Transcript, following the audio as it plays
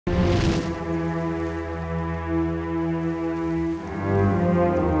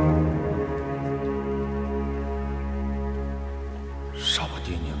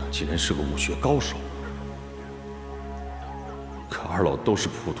然是个武学高手，可二老都是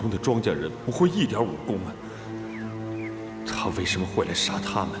普通的庄稼人，不会一点武功啊。他为什么会来杀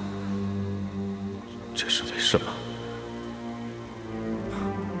他们？这是为什么？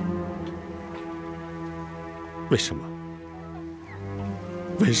为什么？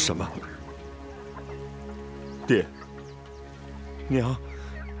为什么？爹，娘，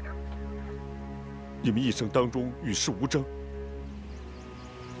你们一生当中与世无争，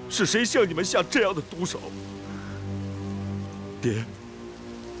是谁像你们下这样的毒手？爹，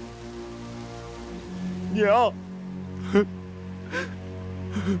娘。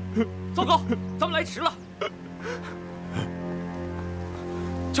 糟糕，咱们来迟了。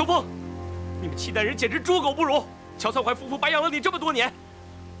秋风，你们契丹人简直猪狗不如！乔三槐夫妇白养了你这么多年，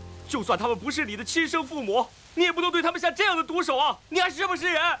就算他们不是你的亲生父母，你也不能对他们下这样的毒手啊！你还是不是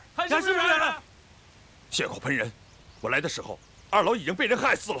人？还是不是人？血口喷人！我来的时候，二老已经被人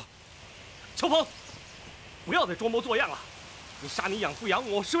害死了。秋风，不要再装模作样了。你杀你养父养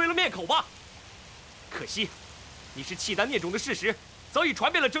母是为了灭口吧？可惜。 你是契丹孽种的事实早已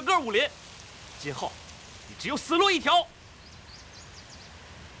传遍了整个武林，今后你只有死路一条。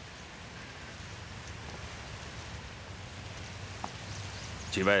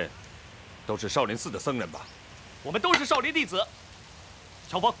几位都是少林寺的僧人吧？我们都是少林弟子。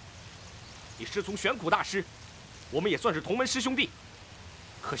乔峰，你师从玄苦大师，我们也算是同门师兄弟。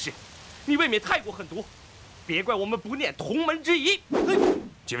可是你未免太过狠毒，别怪我们不念同门之谊。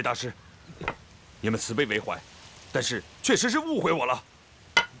几位大师，你们慈悲为怀。 但是确实是误会我了，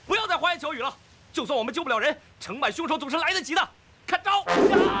不要再花言巧语了。就算我们救不了人，惩办凶手总是来得及的。看招！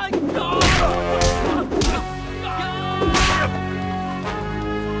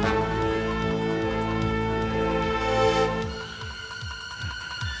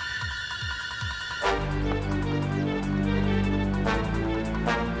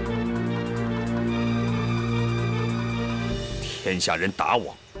天下人打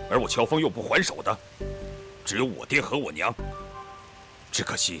我，而我乔峰又不还手的。 只有我爹和我娘，只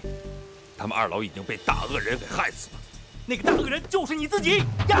可惜，他们二老已经被大恶人给害死了。那个大恶人就是你自己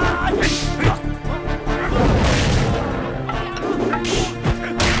呀！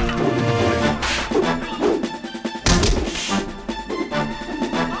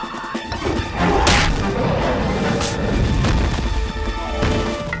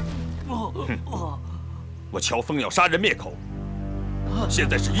我乔峰要杀人灭口，现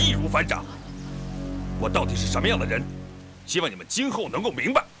在是易如反掌。 我到底是什么样的人？希望你们今后能够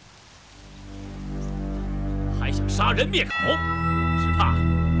明白。还想杀人灭口，只怕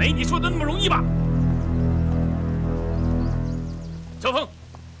没你说的那么容易吧？乔峰，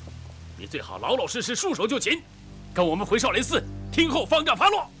你最好老老实实束手就擒，跟我们回少林寺听候方丈发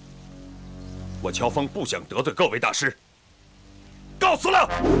落。我乔峰不想得罪各位大师，告辞了。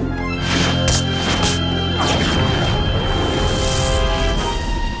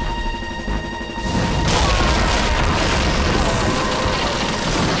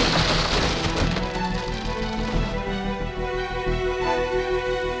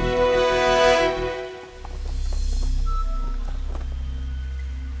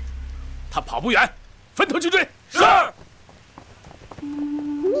 他跑不远，分头去追。是。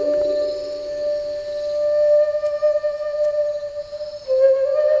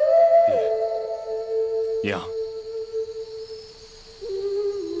爹，娘，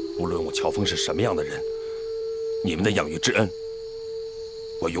无论我乔峰是什么样的人，你们的养育之恩，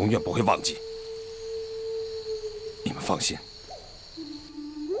我永远不会忘记。你们放心，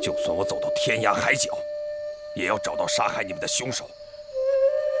就算我走到天涯海角，也要找到杀害你们的凶手。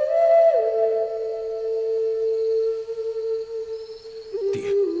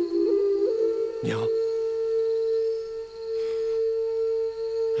 娘，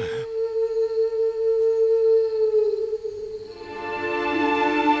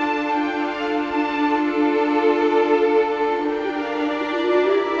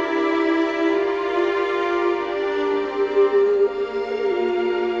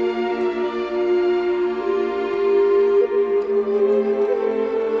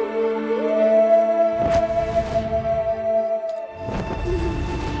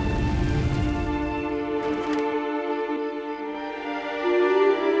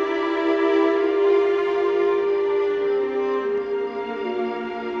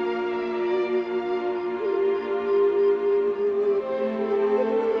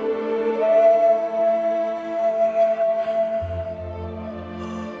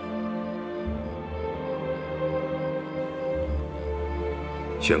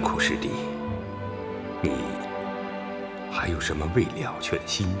玄苦师弟，你还有什么未了却的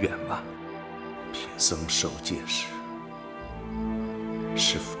心愿吗？贫僧受戒时，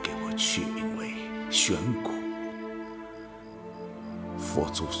师父给我我取名为玄苦。佛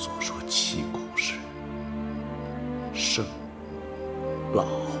祖所说七苦是生、老、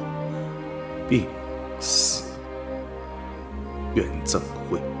病、死、怨憎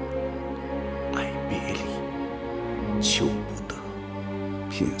会、爱别离、求不得。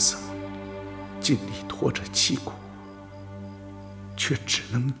贫僧尽力脱这七苦，却只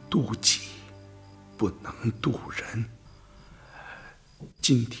能度己，不能度人。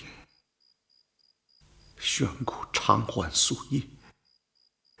今天玄苦偿还夙业，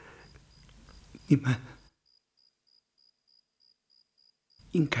你们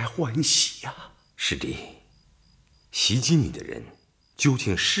应该欢喜呀！师弟，袭击你的人究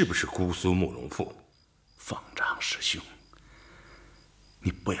竟是不是姑苏慕容复？方丈师兄，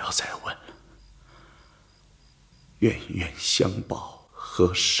你不要再问了。冤冤相报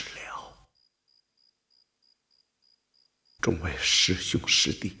何时了？众位师兄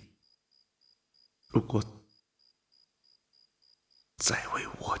师弟，如果再为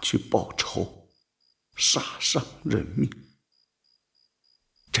我去报仇，杀伤人命，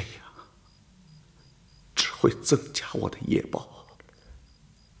这样只会增加我的业报。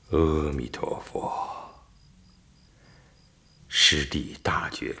阿弥陀佛，师弟大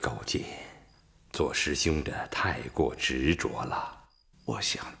觉高见，做师兄的太过执着了。我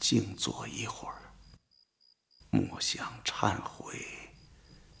想静坐一会儿，默想忏悔，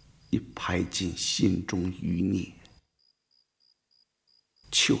以排尽心中余孽，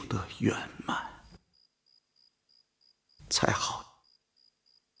求得圆满，才好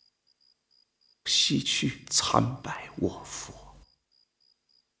洗去参拜我佛。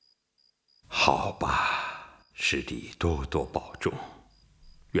好吧，师弟多多保重，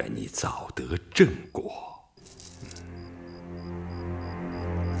愿你早得正果。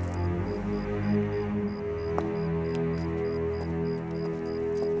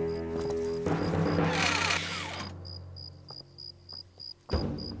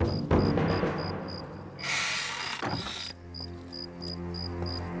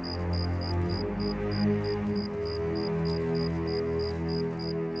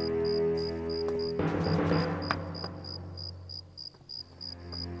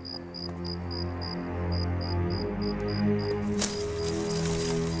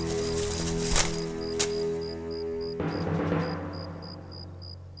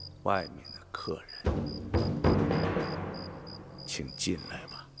外面的客人，请进来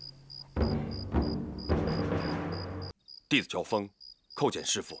吧。弟子乔峰叩见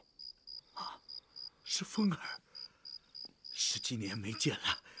师父。是风儿，十几年没见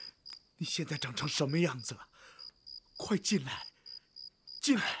了，你现在长成什么样子了？快进来，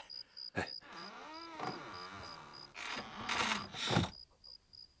进来！哎，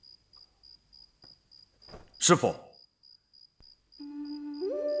师父。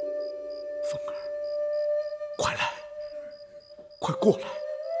风儿，快来，快过来，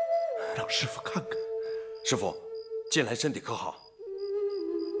让师父看看。师父，近来身体可好？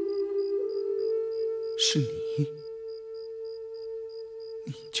是你，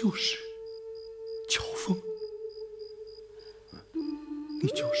你就是乔峰，你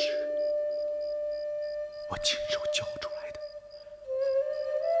就是我亲手教出来的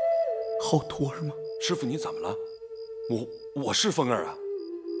好徒儿吗？师父，你怎么了？我是风儿啊。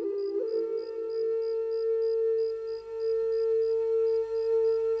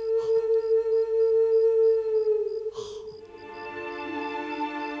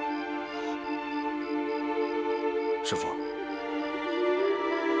师父，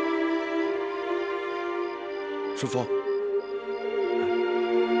师父，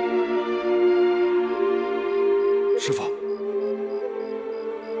师父，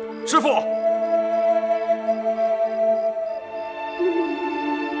师父。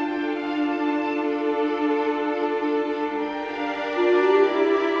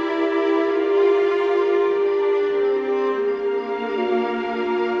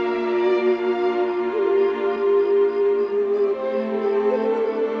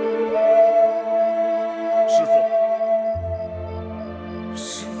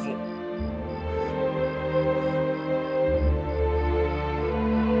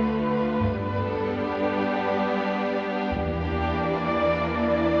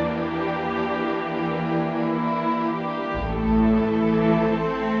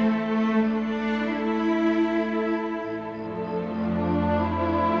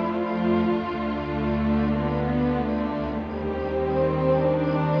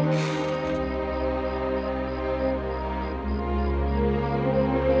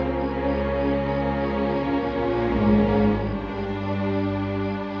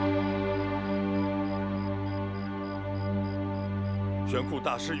玄苦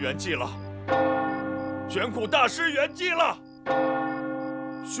大师圆寂了！玄苦大师圆寂了！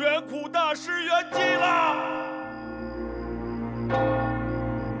玄苦大师圆寂了！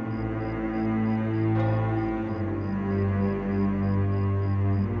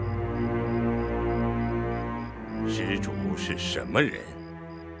施主是什么人？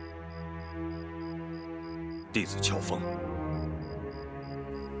弟子乔峰。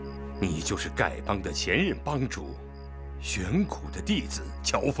你就是丐帮的前任帮主，玄苦的弟子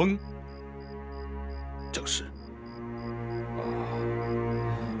乔峰。正是。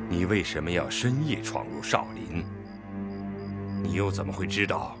哦，你为什么要深夜闯入少林？你又怎么会知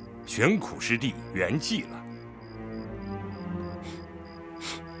道玄苦师弟圆寂了？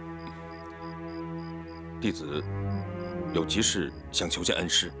弟子有急事想求见恩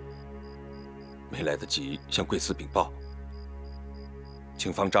师，没来得及向贵司禀报，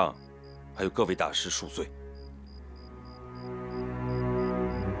请方丈还有各位大师恕罪。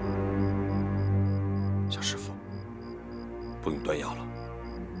小师傅，不用端药了，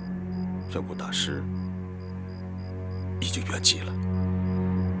玄苦大师已经圆寂了。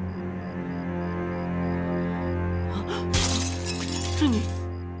是你，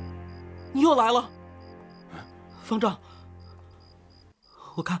你又来了。方丈，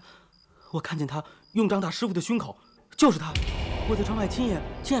我看见他用张大师傅的胸口，就是他，我在窗外亲眼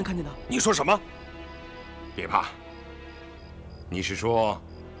看见他。你说什么？别怕，你是说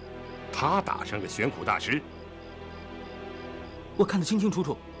他打伤了玄苦大师？我看得清清楚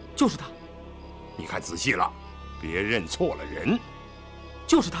楚，就是他。你看仔细了，别认错了人。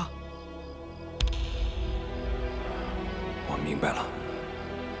就是他。我明白了。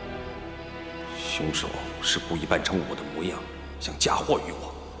凶手是故意扮成我的模样，想嫁祸于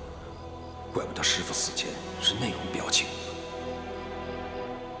我。怪不得师傅死前是那种表情。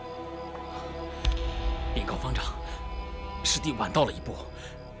禀告方丈，师弟晚到了一步，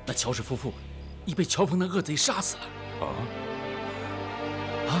那乔氏夫妇已被乔峰的恶贼杀死了。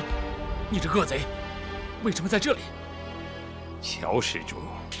啊！你这恶贼，为什么在这里？乔施主，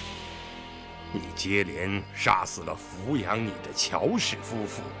你接连杀死了抚养你的乔氏夫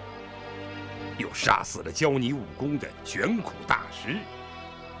妇。又杀死了教你武功的玄苦大师，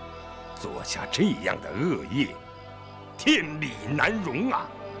做下这样的恶业，天理难容啊！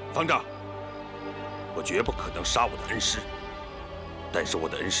方丈，我绝不可能杀我的恩师，但是我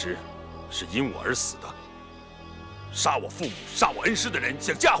的恩师是因我而死的。杀我父母、杀我恩师的人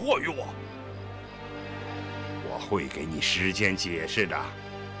想嫁祸于我，我会给你时间解释的。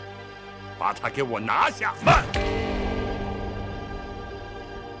把他给我拿下！慢！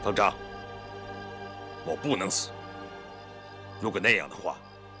方丈。我不能死。如果那样的话，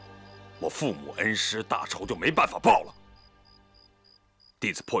我父母恩师大仇就没办法报了。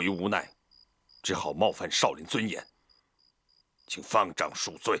弟子迫于无奈，只好冒犯少林尊严，请方丈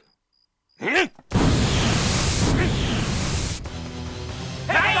恕罪。抓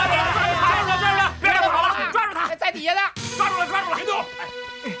住他！别让他跑了！抓住他！在底下呢！抓住了！别动！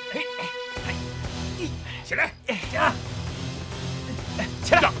起来！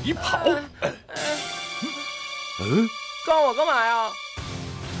起来！让你跑！抓我干嘛呀？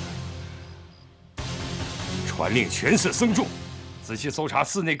传令全寺僧众，仔细搜查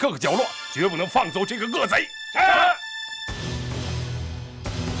寺内各个角落，绝不能放走这个恶贼。是。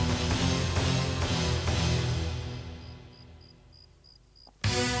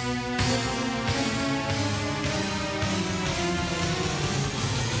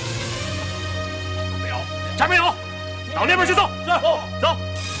没有，啥没有？到那边去搜。是。走。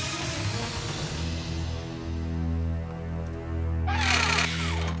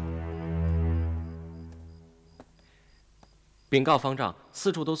禀告方丈，四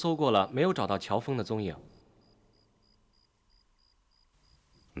处都搜过了，没有找到乔峰的踪影。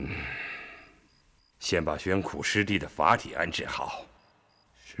先把玄苦师弟的法体安置好，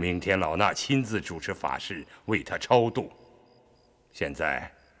明天老衲亲自主持法事，为他超度。现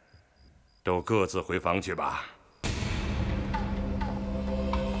在，都各自回房去吧。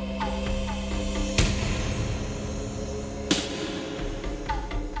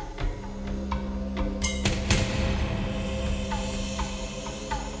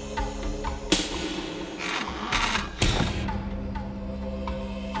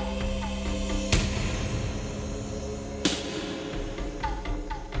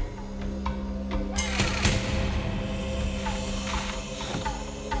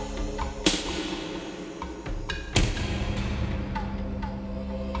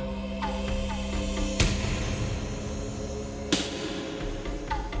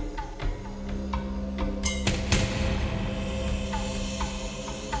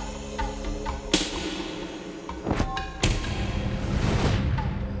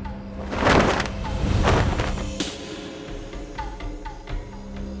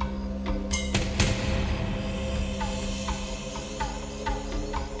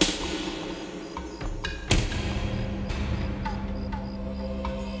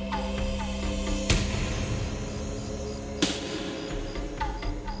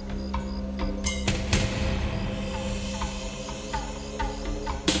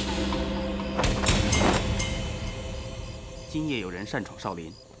夜有人擅闯少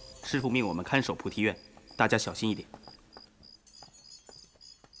林，师父命我们看守菩提院，大家小心一点。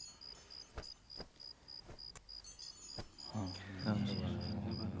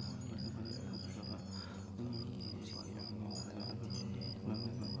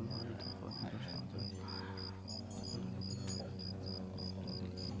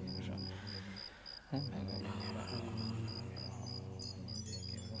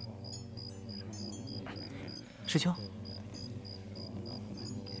师兄，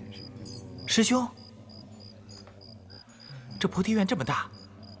师兄，这菩提院这么大，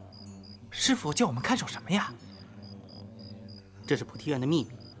师父叫我们看守什么呀？这是菩提院的秘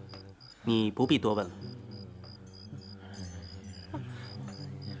密，你不必多问了。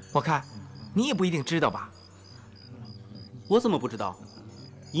我看你也不一定知道吧？我怎么不知道？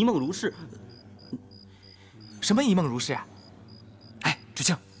一梦如是。什么一梦如是啊？哎，知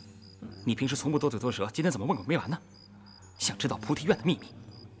青，你平时从不多嘴多舌，今天怎么问个没完呢？想知道菩提院的秘密，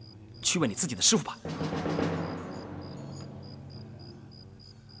去问你自己的师傅吧。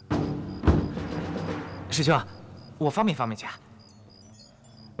师兄，我方便去啊。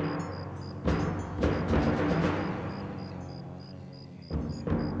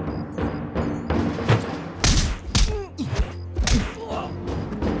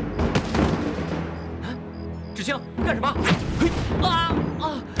知青，干什么？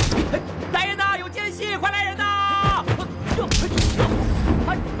来人呐！有奸细，快来人呐！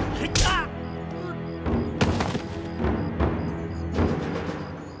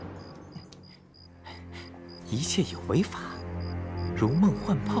一切有为法，如梦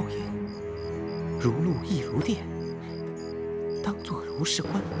幻泡影，如露亦如电，当作如是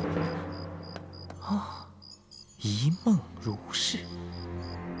观。一梦如是。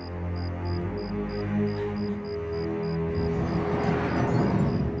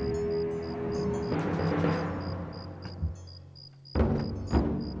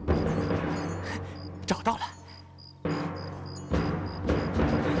找到了。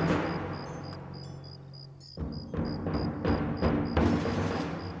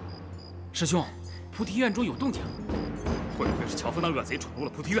师兄，菩提院中有动静，会不会是乔峰那恶贼闯入了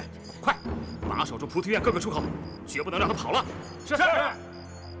菩提院？快，把守住菩提院各个出口，绝不能让他跑了。是。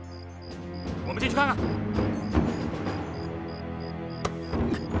我们进去看看。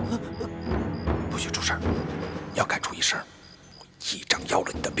不许出声，要敢出一声，我一掌要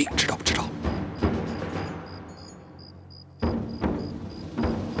了你的命，知道不知道？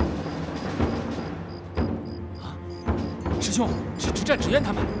师兄，是执战纸鸢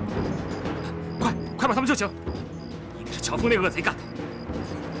他们，快把他们救醒！应该是乔峰那恶贼干的。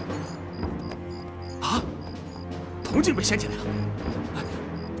啊，铜镜被掀起来了！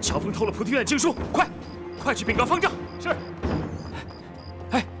乔峰偷了菩提院经书，快去禀告方丈！是。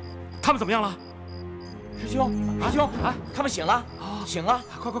哎，他们怎么样了？师兄，他们醒了，醒了！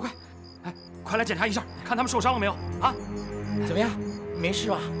快！哎，快来检查一下，看他们受伤了没有？啊？怎么样？没事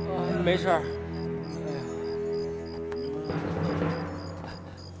吧？没事。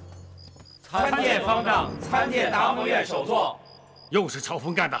参见方丈，参见达摩院首座。又是乔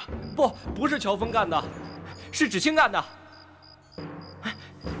峰干的？不是乔峰干的，是芷清干的。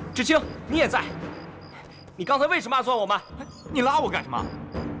芷清，你也在？你刚才为什么暗算我们？你拉我干什么？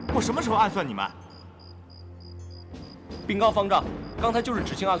我什么时候暗算你们？禀告方丈，刚才就是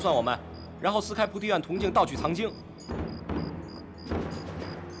芷清暗算我们，然后撕开菩提院铜镜盗取藏经。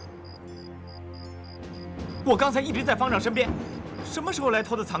我刚才一直在方丈身边，什么时候来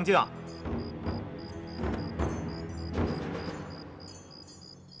偷的藏经啊？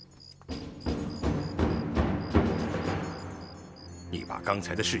你把刚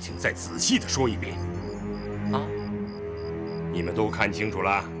才的事情再仔细的说一遍。啊！你们都看清楚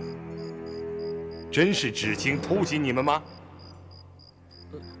了？真是芷清偷袭你们吗？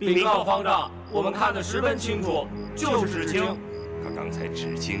禀告方丈，我们看得十分清楚，就是芷清。可刚才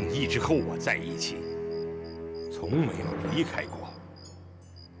芷清一直和我在一起，从没有离开过。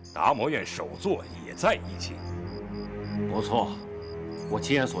达摩院首座也在一起。不错，我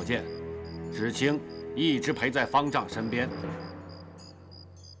亲眼所见，芷清一直陪在方丈身边。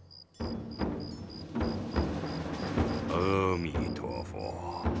阿弥陀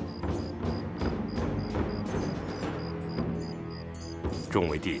佛。众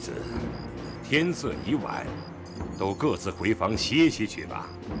位弟子，天色已晚，都各自回房歇息去吧。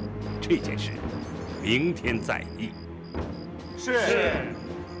这件事，明天再议。是。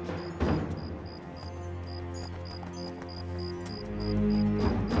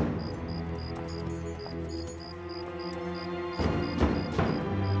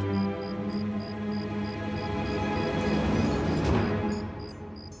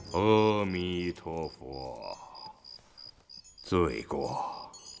阿弥陀佛。罪过，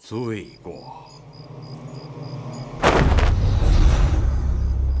罪过。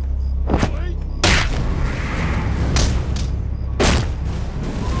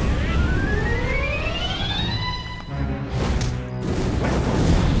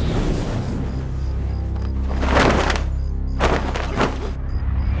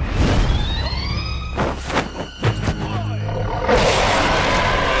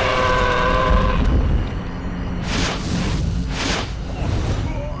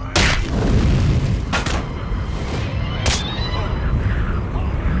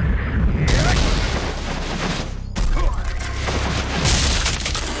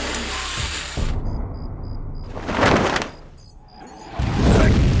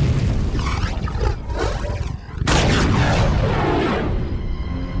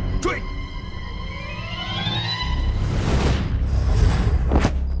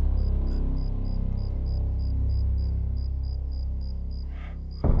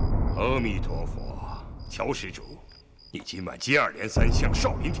 阿弥陀佛，乔施主，你今晚接二连三向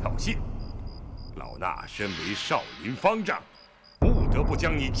少林挑衅，老衲身为少林方丈，不得不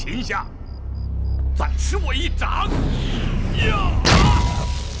将你擒下。再吃我一掌！呀！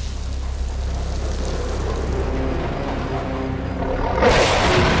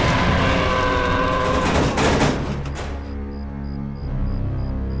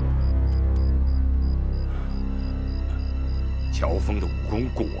乔峰的武功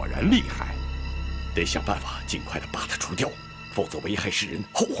果然厉害，得想办法尽快的把他除掉，否则危害世人，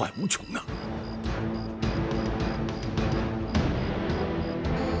后患无穷啊！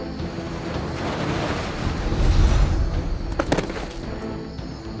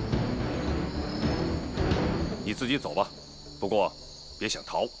你自己走吧，不过别想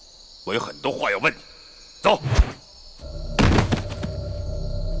逃，我有很多话要问你。走。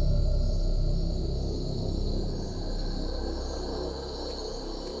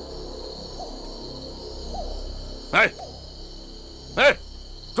 哎，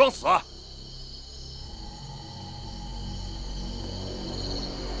装死啊！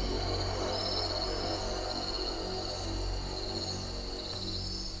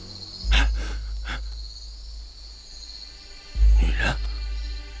女人，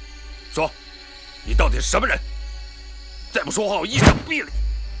说，你到底是什么人？再不说话，我一掌毙了你！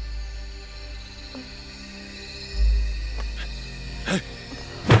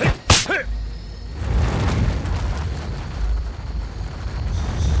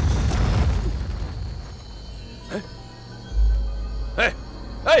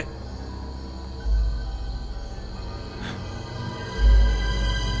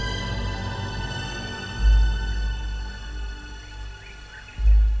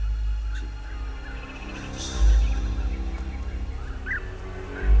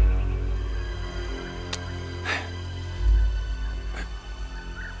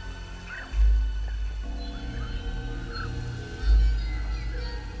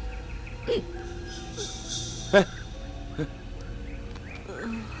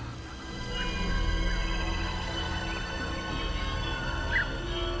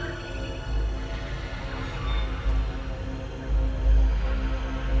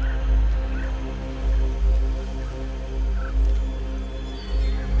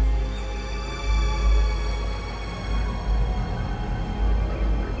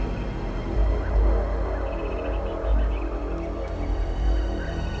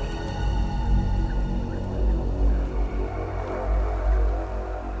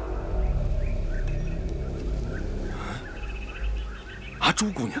 朱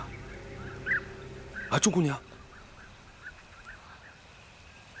姑娘，朱姑娘，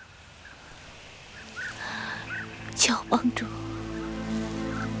乔帮主，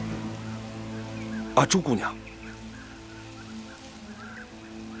朱姑娘，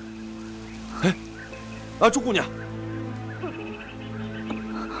朱姑娘，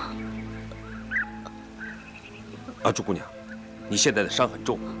朱姑娘，你现在的伤很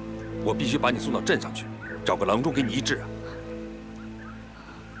重，我必须把你送到镇上去，找个郎中给你医治啊。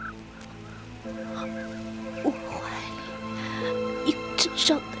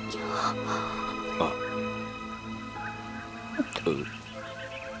 上的药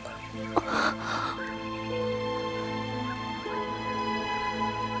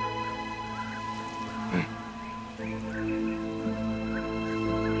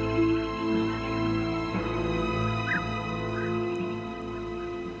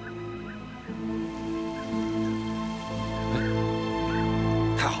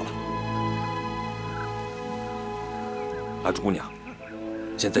太好了，朱姑娘。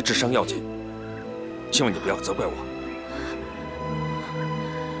 现在治伤要紧，希望你不要责怪我。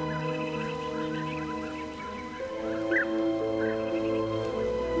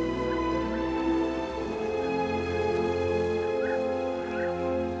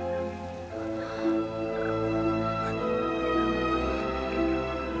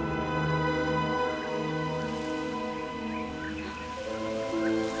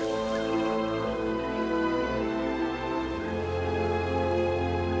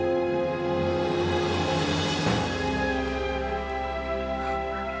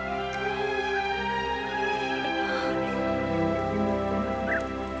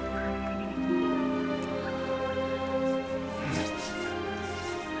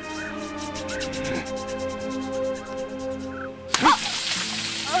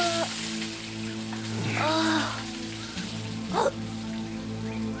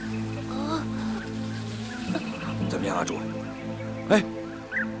怎么样，阿柱？哎，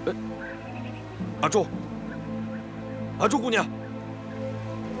阿柱，阿柱姑娘，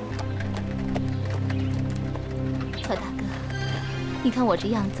乔大哥，你看我这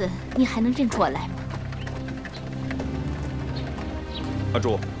样子，你还能认出我来吗？阿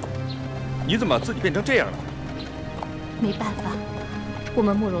柱，你怎么把自己变成这样了？没办法，我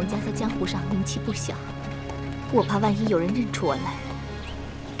们慕容家在江湖上名气不小，我怕万一有人认出我来，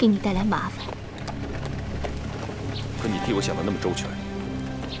给你带来麻烦。可你替我想的那么周全。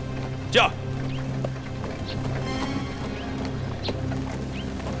驾！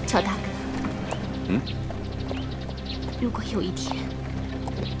乔大哥，如果有一天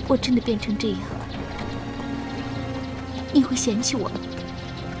我真的变成这样，你会嫌弃我吗？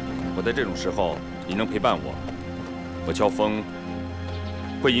我在这种时候，你能陪伴我，我乔峰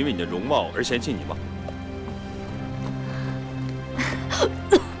会因为你的容貌而嫌弃你吗？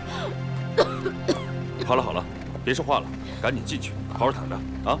好了好了，别说话了，赶紧进去，好好躺着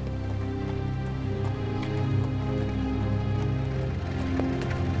啊。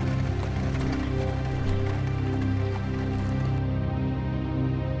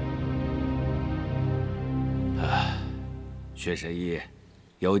薛神医，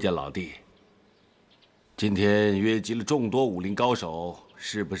有见老弟。今天约集了众多武林高手，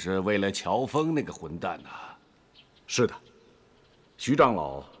是不是为了乔峰那个混蛋呢？是的，徐长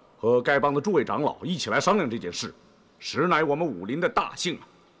老和该帮的诸位长老一起来商量这件事，实乃我们武林的大幸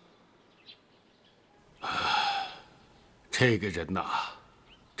啊！这个人呐，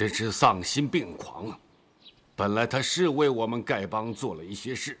真是丧心病狂啊！本来他是为我们丐帮做了一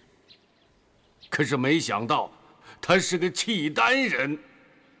些事，可是没想到他是个契丹人。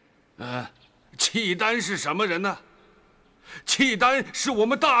契丹是什么人呢？契丹是我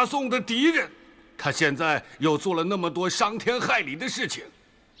们大宋的敌人。他现在又做了那么多伤天害理的事情，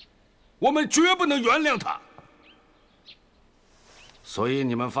我们绝不能原谅他。所以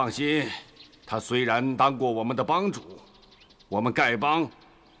你们放心，他虽然当过我们的帮主，我们丐帮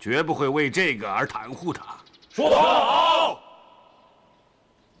绝不会为这个而袒护他。说得好！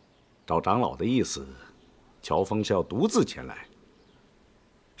照长老的意思，乔峰是要独自前来。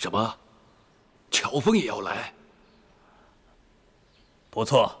什么？乔峰也要来？不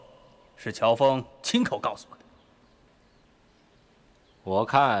错，是乔峰亲口告诉我的。我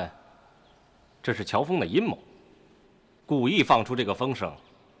看这是乔峰的阴谋，故意放出这个风声，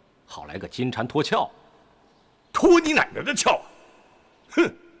好来个金蝉脱壳。脱你奶奶的壳！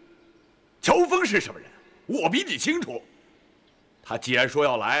哼！乔峰是什么人，我比你清楚。他既然说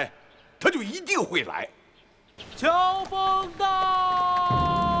要来，他就一定会来。乔峰到！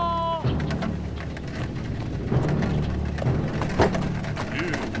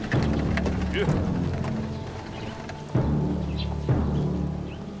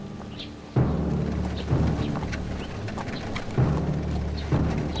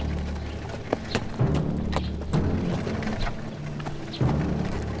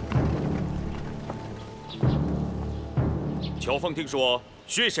乔峰听说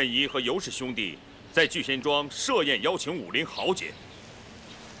薛神医和尤氏兄弟在聚贤庄设宴邀请武林豪杰。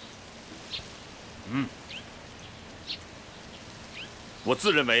我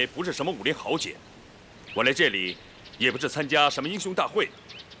自认为不是什么武林豪杰，我来这里也不是参加什么英雄大会。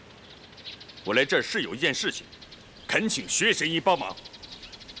我来这儿是有一件事情，恳请薛神医帮忙。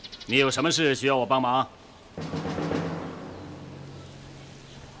你有什么事需要我帮忙？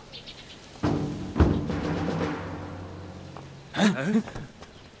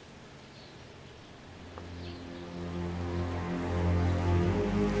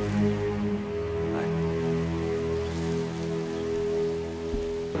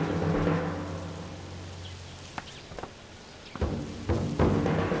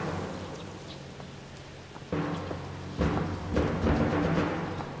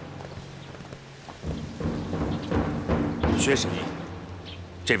薛神医，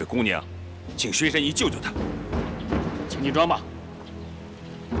这位姑娘，请薛神医救救她。请进庄吧。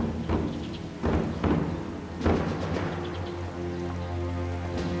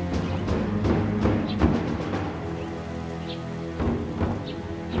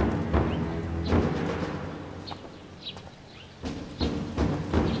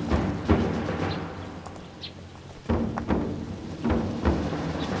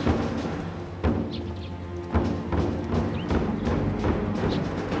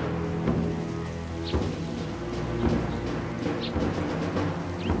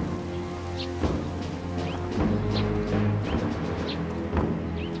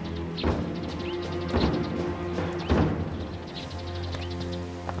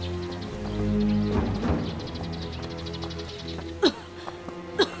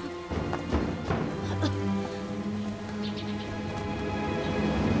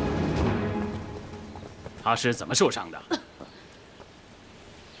他是怎么受伤的？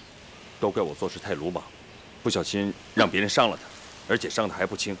都怪我做事太鲁莽，不小心让别人伤了他，而且伤得还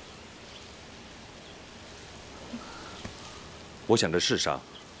不轻。我想这世上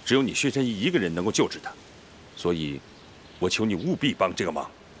只有你薛神医一个人能够救治他，所以，我求你务必帮这个忙。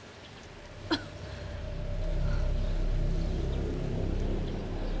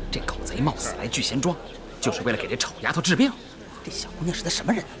这狗贼冒死来聚贤庄，就是为了给这丑丫头治病。这小姑娘是个什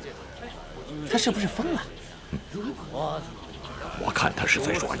么人？她是不是疯了？我看她是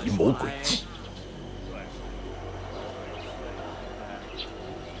在耍阴谋诡计。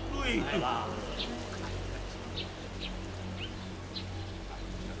对了。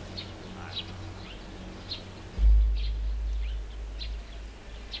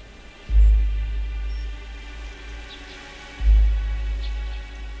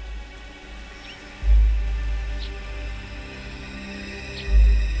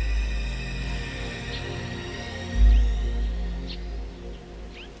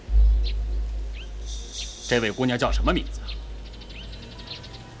这位姑娘叫什么名字？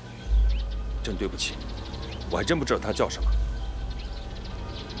真对不起，我还真不知道她叫什么。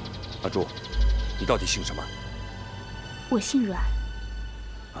阿朱，你到底姓什么？我姓阮。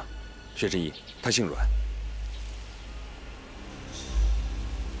啊，薛神医，他姓阮。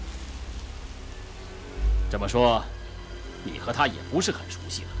这么说，你和他也不是很熟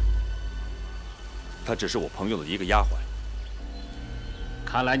悉了。他只是我朋友的一个丫鬟。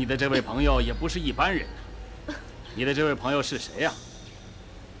看来你的这位朋友也不是一般人。你的这位朋友是谁呀？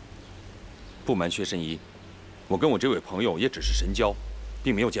不瞒薛神医，我跟我这位朋友也只是神交，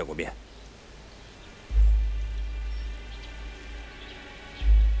并没有见过面。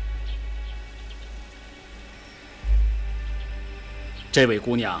这位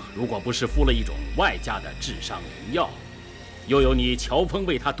姑娘如果不是服了一种外加的治伤灵药，又有你乔峰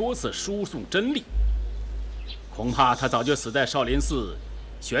为她多次输送真力，恐怕她早就死在少林寺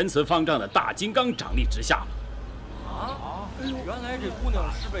玄慈方丈的大金刚掌力之下了。原来这姑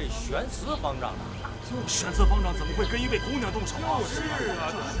娘是被玄慈方丈的。玄慈方丈怎么会跟一位姑娘动手啊？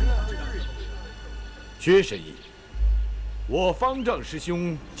薛神医，我方丈师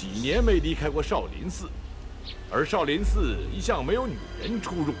兄几年没离开过少林寺，而少林寺一向没有女人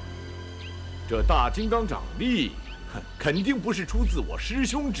出入。这大金刚掌力，肯定不是出自我师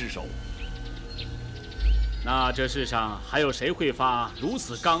兄之手。那这世上还有谁会发如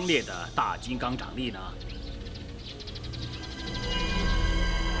此刚烈的大金刚掌力呢？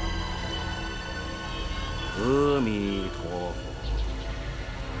阿弥陀佛，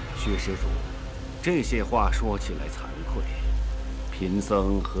薛施主，这些话说起来惭愧，贫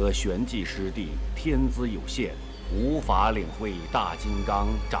僧和玄寂师弟天资有限，无法领会大金刚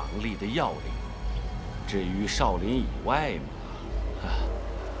掌力的要领。至于少林以外嘛，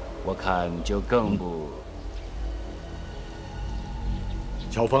我看就更不。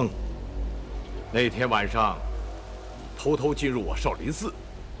乔峰，那天晚上，你偷偷进入我少林寺，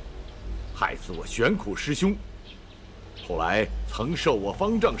害死我玄苦师兄，后来曾受我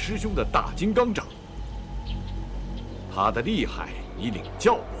方丈师兄的大金刚掌，他的厉害你领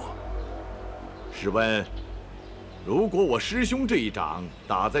教过。试问，如果我师兄这一掌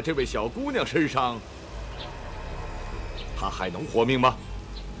打在这位小姑娘身上，她还能活命吗？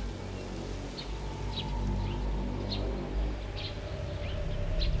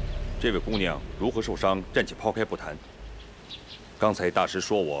这位姑娘如何受伤，暂且抛开不谈。刚才大师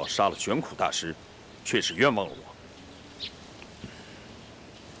说我杀了玄苦大师，确实冤枉了我。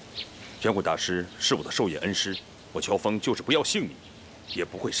玄苦大师是我的授业恩师，我乔峰就是不要性命，也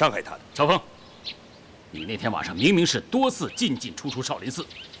不会伤害他的。乔峰，你那天晚上明明是多次进进出出少林寺，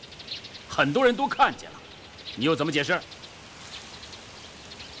很多人都看见了，你又怎么解释？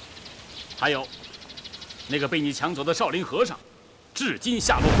还有，那个被你抢走的少林和尚，至今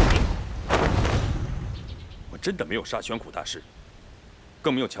下落不明。我真的没有杀玄苦大师，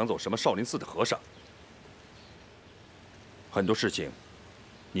更没有抢走什么少林寺的和尚。很多事情，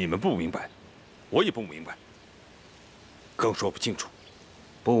你们不明白，我也不明白，更说不清楚。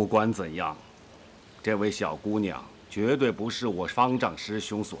不管怎样，这位小姑娘绝对不是我方丈师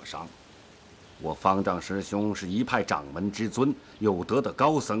兄所伤。我方丈师兄是一派掌门之尊，有德的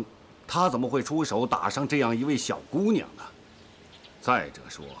高僧，他怎么会出手打伤这样一位小姑娘呢？再者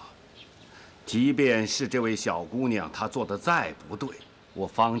说，即便是这位小姑娘她做的再不对，我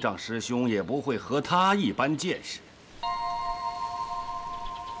方丈师兄也不会和她一般见识。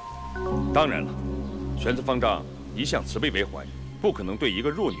当然了，玄慈方丈一向慈悲为怀，不可能对一个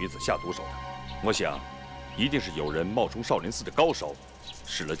弱女子下毒手的。我想，一定是有人冒充少林寺的高手，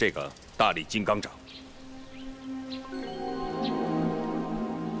使了这个大力金刚掌。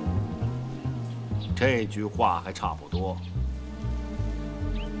这句话还差不多。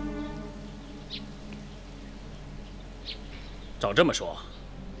照这么说，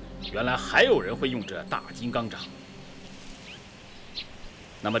原来还有人会用这大金刚掌。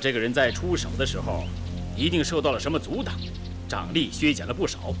那么这个人在出手的时候，一定受到了什么阻挡，掌力削减了不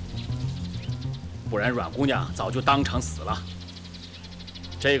少，不然阮姑娘早就当场死了。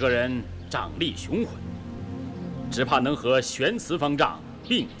这个人掌力雄浑，只怕能和玄慈方丈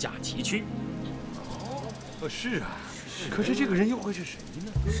并驾齐驱。是啊，可是这个人又会是谁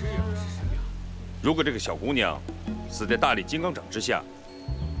呢？是啊，是谁呀？如果这个小姑娘死在大力金刚掌之下，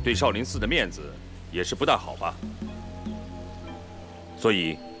对少林寺的面子也是不大好吧？所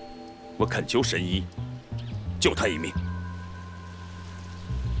以，我恳求神医救她一命。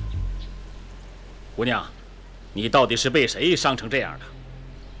姑娘，你到底是被谁伤成这样的？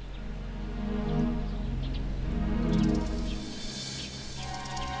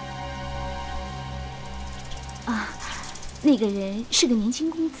那个人是个年轻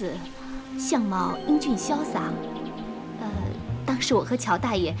公子，相貌英俊潇洒。当时我和乔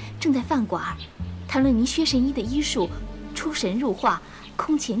大爷正在饭馆，谈论您薛神医的医术，出神入化，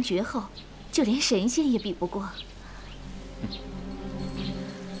空前绝后，就连神仙也比不过。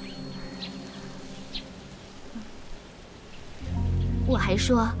我还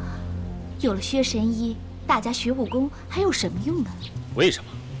说，有了薛神医，大家学武功还有什么用呢？为什么？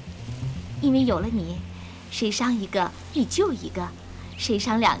因为有了你。谁伤一个，你救一个；谁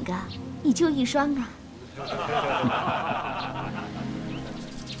伤两个，你救一双啊！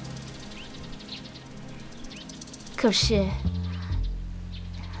可是，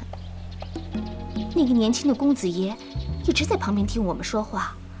那个年轻的公子爷一直在旁边听我们说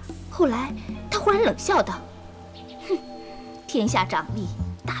话，后来他忽然冷笑道：“哼，天下掌力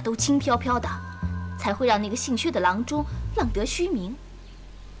大都轻飘飘的，才会让那个姓薛的郎中浪得虚名。”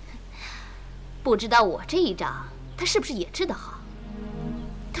不知道我这一掌，他是不是也治得好？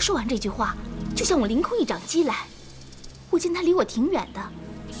他说完这句话，就向我凌空一掌击来。我见他离我挺远的，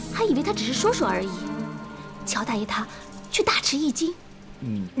还以为他只是说说而已。乔大爷他却大吃一惊。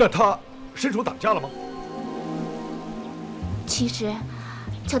那他伸手挡架了吗？其实，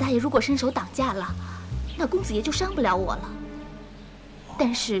乔大爷如果伸手挡架了，那公子爷就伤不了我了。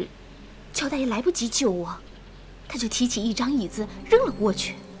但是，乔大爷来不及救我，他就提起一张椅子扔了过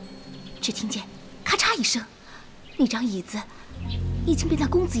去。只听见咔嚓一声，那张椅子已经被那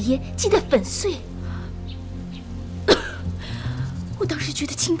公子爷击得粉碎。我当时觉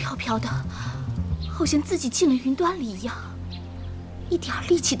得轻飘飘的，好像自己进了云端里一样，一点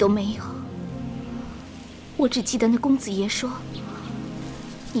力气都没有。我只记得那公子爷说：“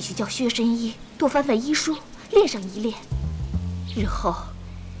你去叫薛神医多翻翻医书，练上一练，日后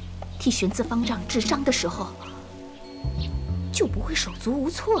替玄慈方丈治伤的时候，就不会手足无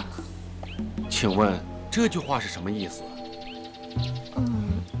措了。”请问这句话是什么意思？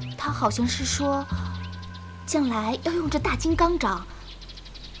他好像是说，将来要用这大金刚掌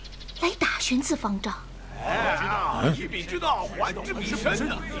来打玄慈方丈。以彼之道还治彼身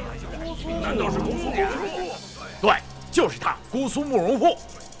呢？难道是姑苏慕容复？对，就是他，姑苏慕容复。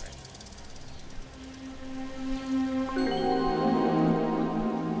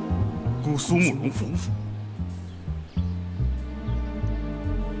姑苏慕容复。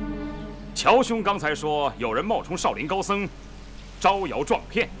乔兄刚才说有人冒充少林高僧，招摇撞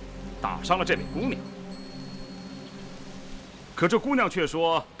骗，打伤了这位姑娘。可这姑娘却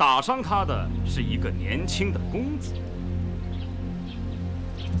说打伤她的是一个年轻的公子。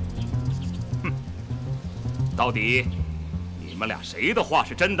哼，到底你们俩谁的话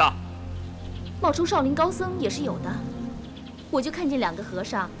是真的？冒充少林高僧也是有的，我就看见两个和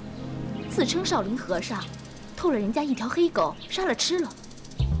尚，自称少林和尚，偷了人家一条黑狗，杀了吃了。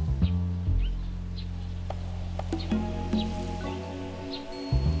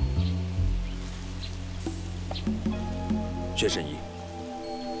薛神医，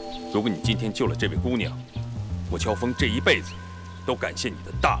如果你今天救了这位姑娘，我乔峰这一辈子都感谢你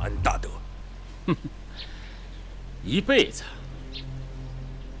的大恩大德。哼，一辈子？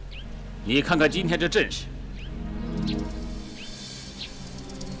你看看今天这阵势，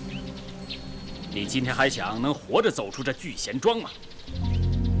你今天还想能活着走出这聚贤庄吗？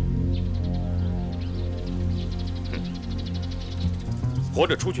活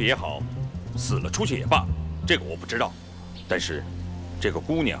着出去也好，死了出去也罢，这个我不知道。但是，这个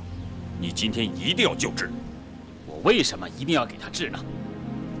姑娘，你今天一定要救治。我为什么一定要给她治呢？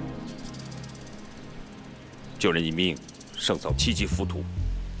救人一命，胜造7级浮屠。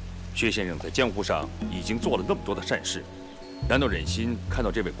薛先生在江湖上已经做了那么多的善事，难道忍心看到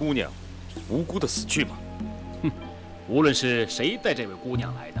这位姑娘无辜的死去吗？哼，无论是谁带这位姑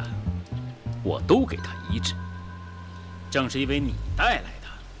娘来的，我都给他医治。正是因为你带来的，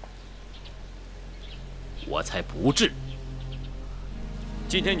我才不治。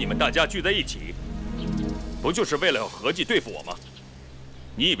今天你们大家聚在一起，不就是为了要合计对付我吗？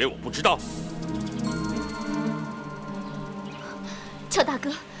你以为我不知道？乔大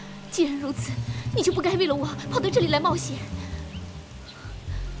哥，既然如此，你就不该为了我跑到这里来冒险。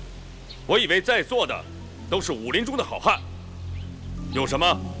我以为在座的都是武林中的好汉，有什么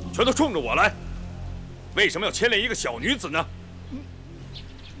全都冲着我来，为什么要牵连一个小女子呢？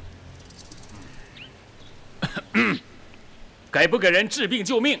给不给人治病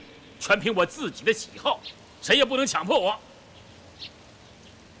救命，全凭我自己的喜好，谁也不能强迫我。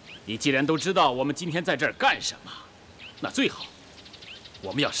你既然都知道我们今天在这儿干什么，那最好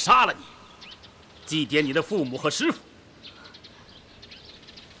我们要杀了你，祭奠你的父母和师傅。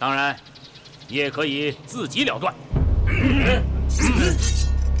当然，你也可以自己了断。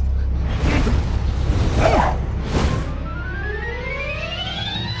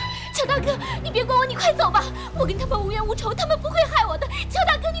乔大哥，你别管我，你快走吧！我跟他们无冤无仇，他们不会害我的。乔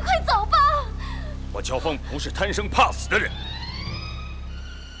大哥，你快走吧！我乔峰不是贪生怕死的人。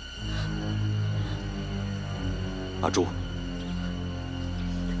阿朱，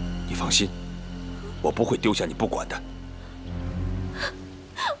你放心，我不会丢下你不管的。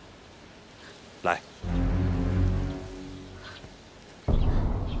来，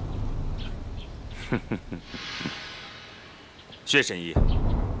薛神医，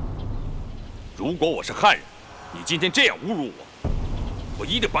如果我是汉人，你今天这样侮辱我，我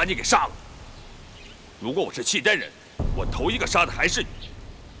一定把你给杀了。如果我是契丹人，我头一个杀的还是你，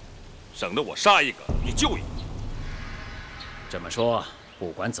省得我杀一个你救一个。这么说，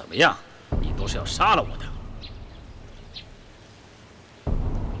不管怎么样，你都是要杀了我的。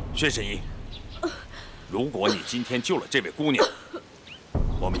薛神医，如果你今天救了这位姑娘，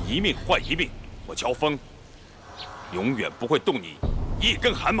我们一命换一命，我乔峰永远不会动你一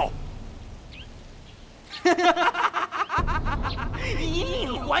根汗毛。一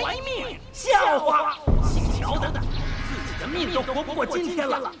命还一命，笑话！姓乔的，自己的命都活不过今天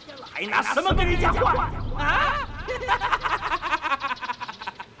了，还拿什么跟人家换啊？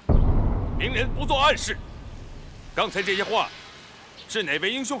明人不做暗事。刚才这些话，是哪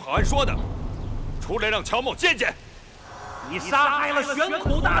位英雄好汉说的？出来让乔某见见。你杀害了玄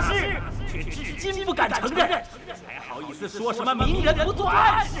苦大师，却至今不敢承认，还好意思说什么明人不做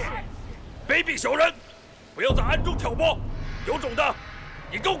暗事？卑鄙小人！不要在暗中挑拨，有种的，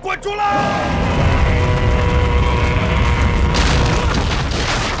你给我滚出来！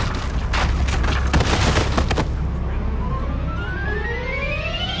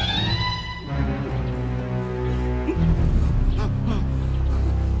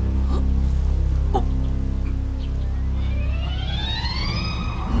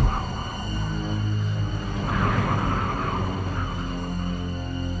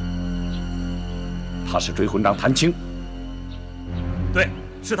他是追魂掌谭青。对，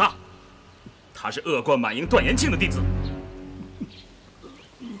是他。他是恶贯满盈段延庆的弟子。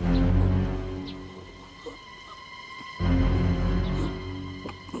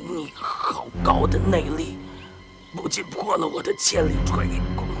你好高的内力，不仅破了我的千里传音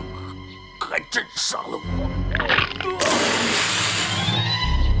功，还震伤了我。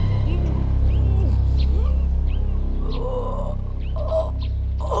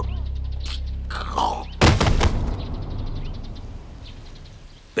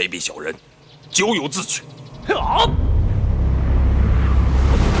卑鄙小人，咎由自取。好。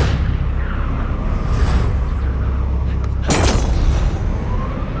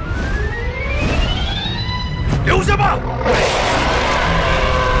留下吧！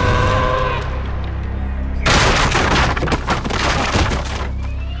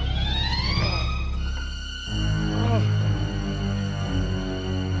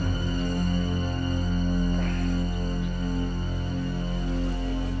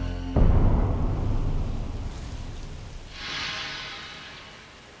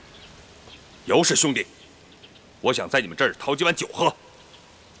尤氏兄弟，我想在你们这儿讨几碗酒喝。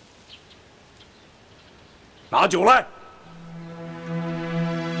拿酒来。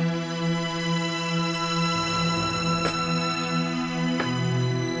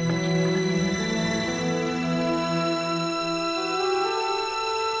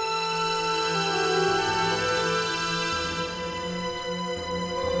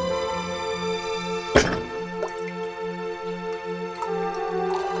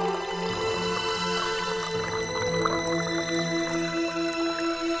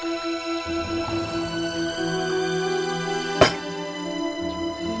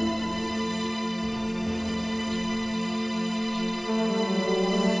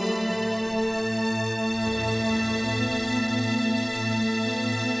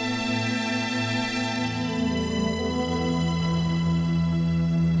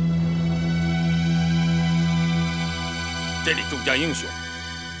这里众家英雄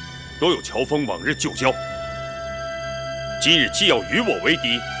都有乔峰往日旧交，今日既要与我为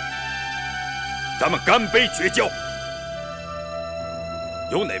敌，咱们干杯绝交。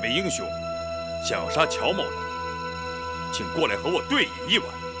有哪位英雄想要杀乔某的，请过来和我对饮一碗，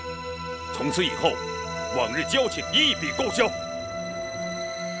从此以后，往日交情一笔勾销。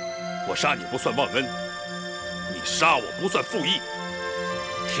我杀你不算忘恩，你杀我不算负义。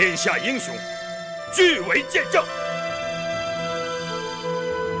天下英雄，俱为见证。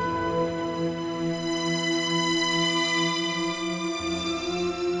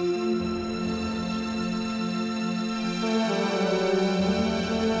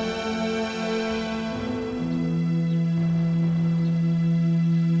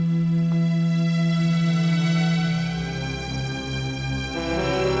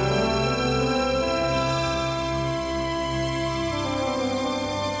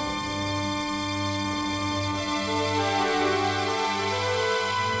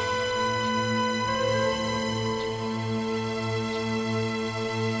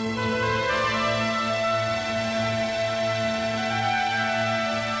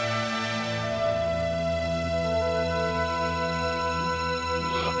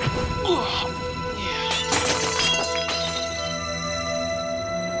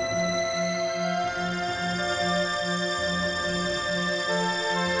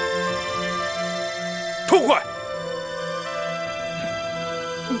痛快！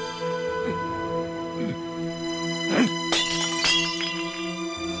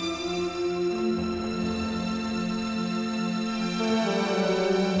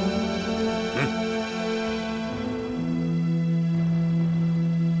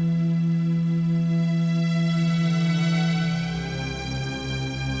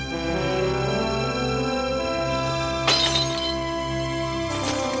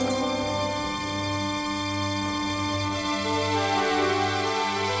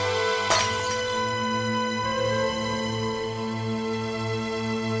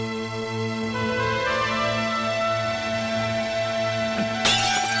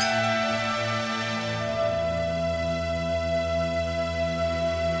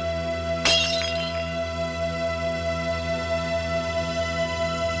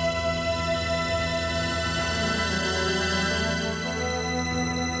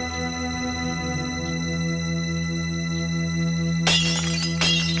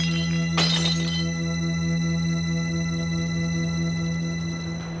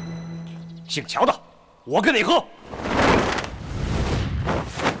姓乔的，我跟你喝。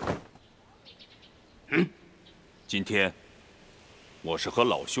今天我是和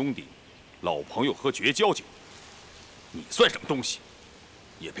老兄弟、老朋友喝绝交酒，你算什么东西？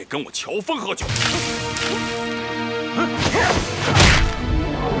也配跟我乔峰喝酒？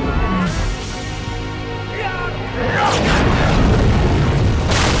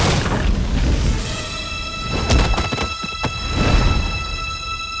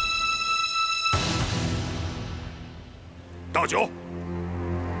倒酒。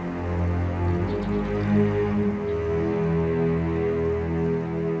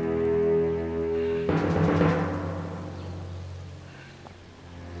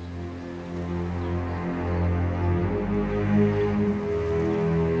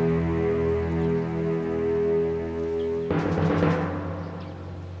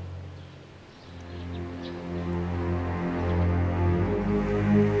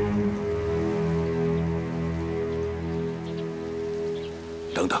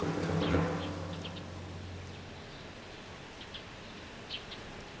等等，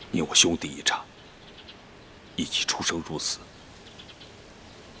你我兄弟一场，一起出生入死。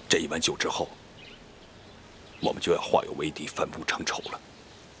这一碗酒之后，我们就要化友为敌，反目成仇了。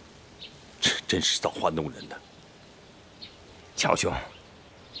这真是造化弄人呢。乔兄，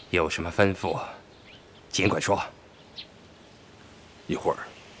有什么吩咐，尽管说。一会儿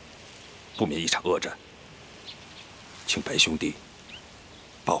不免一场恶战，请白兄弟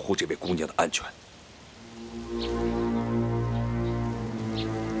保护这位姑娘的安全。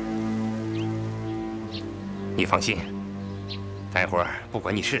你放心，待会儿不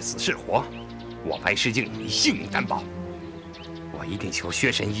管你是死是活，我白狮镜以性命担保，我一定求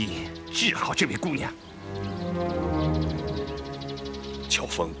薛神医治好这位姑娘。乔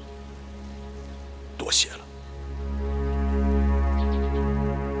峰，多谢了。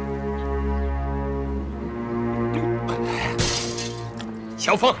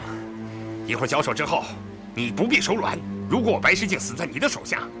乔峰，一会儿交手之后，你不必手软。如果我白狮镜死在你的手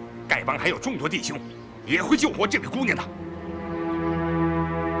下，丐帮还有众多弟兄也会救活这位姑娘的。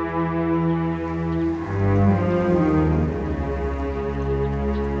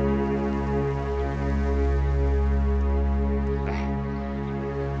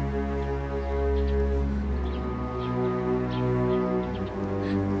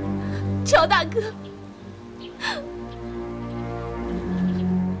乔大哥，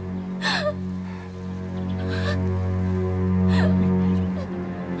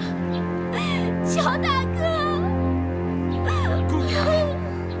乔大哥，姑娘，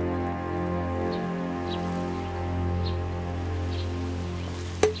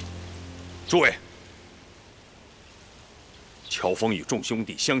诸位，乔峰与众兄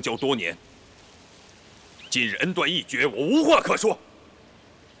弟相交多年，今日恩断义绝，我无话可说。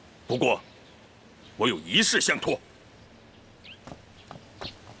不过，我有一事相托。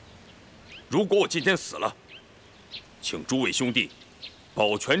如果我今天死了，请诸位兄弟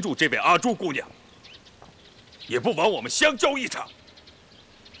保全住这位阿朱姑娘，也不枉我们相交一场。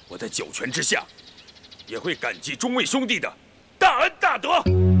我在九泉之下，也会感激众位兄弟的大恩大德。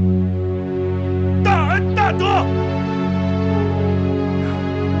大恩大德。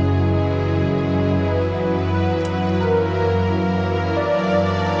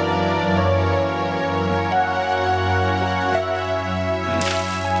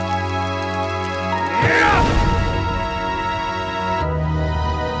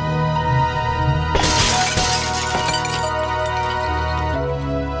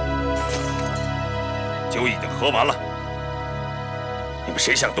酒已经喝完了，你们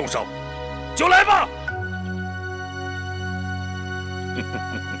谁想动手，就来吧！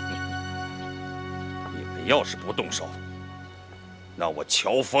你们要是不动手，那我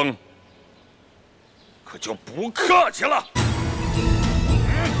乔峰可就不客气了。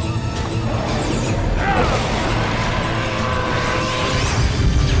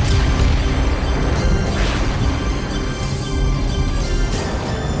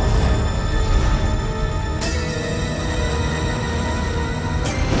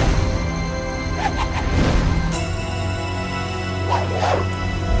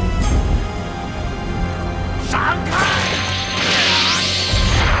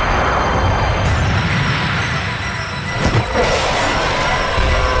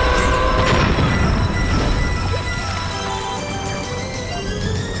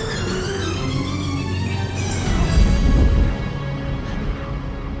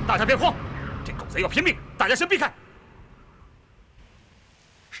大家别慌，这狗贼要拼命，大家先避开。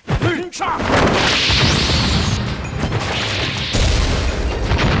杀！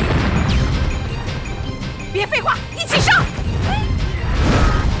别废话，一起上！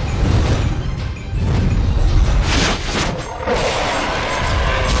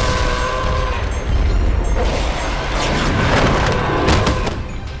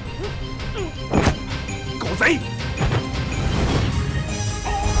狗贼！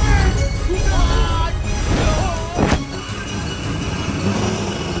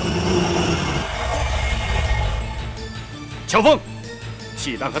乔峰，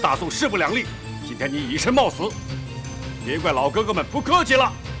契丹和大宋势不两立，今天你以身冒死，别怪老哥哥们不客气了。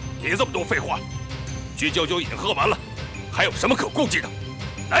别这么多废话，绝交酒已经喝完了，还有什么可顾忌的？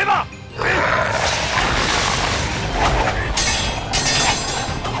来吧！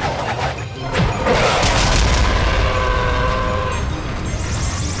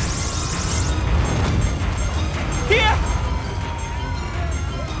爹，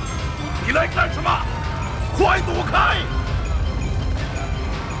你来干什么？快躲开！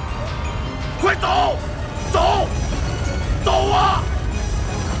快走！走！走啊！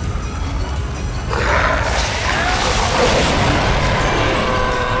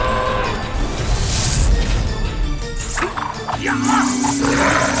呀！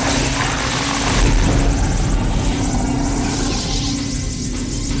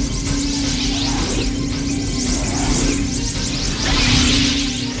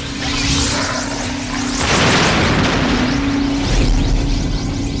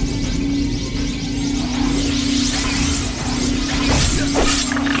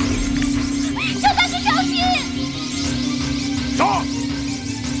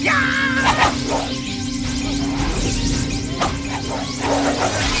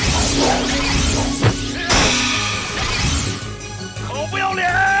好不要脸！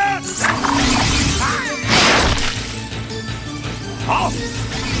好。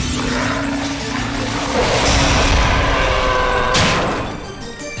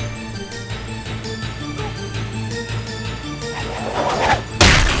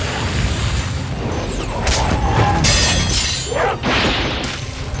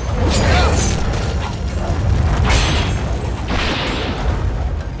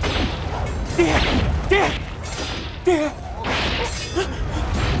爹，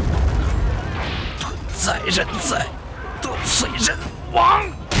盾在人在，盾随人亡。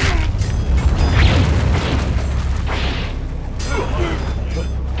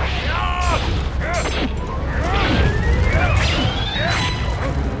啊！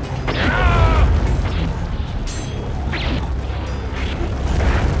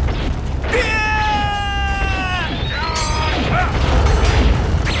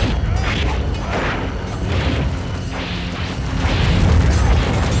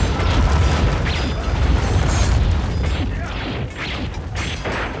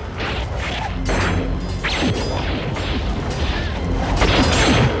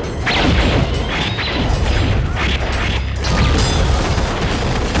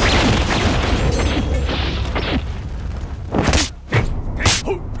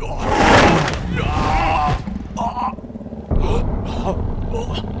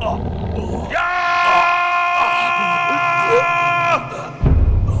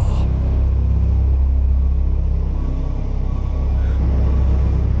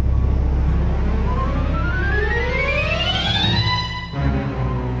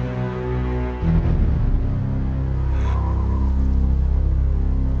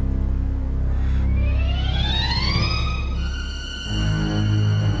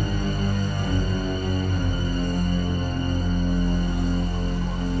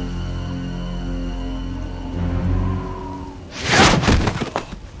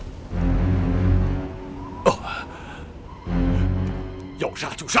要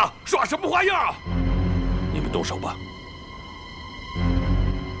杀就杀，耍什么花样？你们动手吧，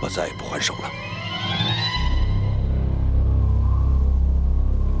我再也不还手了。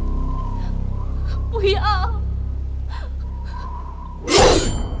不要！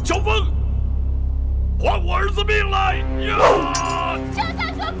乔峰，还我儿子命来！呀！乔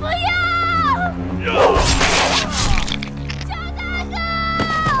大哥，不要！呀！ 乔大哥，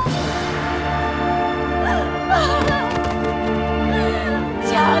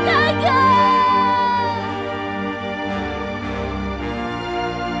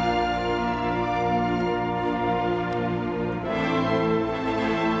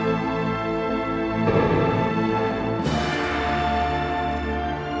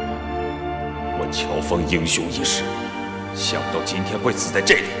我乔峰英雄一世，想不到今天会死在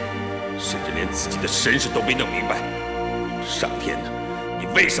这里，甚至连自己的身世都没弄明白。上天呐，你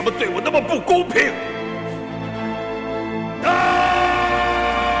为什么对我那么不公平？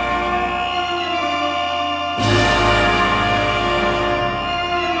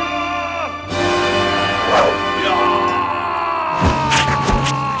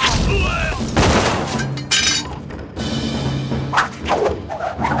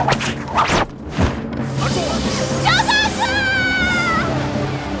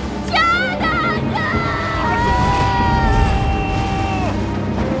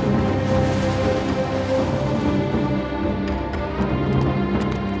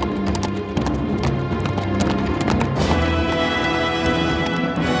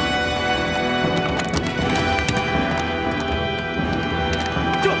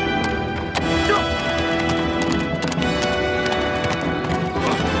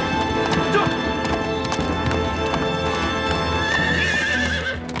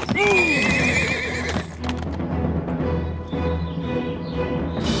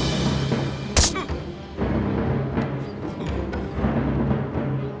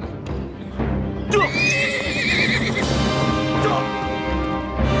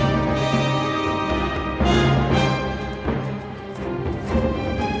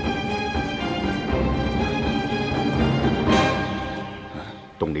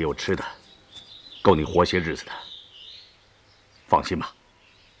 洞里有吃的，够你活些日子的。放心吧，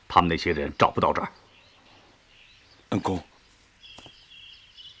他们那些人找不到这儿。恩公，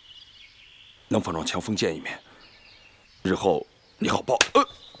能否让乔峰见一面？日后你好报。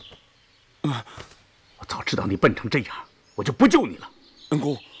我早知道你笨成这样，我就不救你了。恩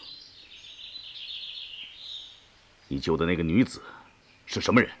公，你救的那个女子是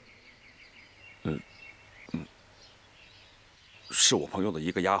什么人？是我朋友的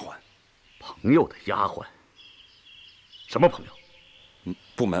一个丫鬟。朋友的丫鬟？什么朋友？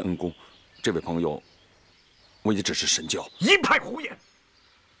不瞒恩公，这位朋友，我也只是神教。一派胡言！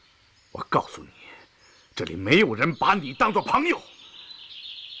我告诉你，这里没有人把你当做朋友。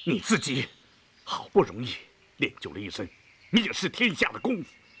你自己好不容易练就了一身灭世天下的功夫，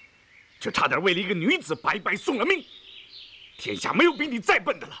却差点为了一个女子白白送了命。天下没有比你再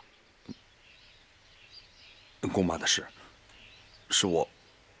笨的了。恩公骂的是我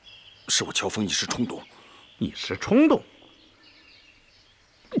乔峰一时冲动。一时冲动？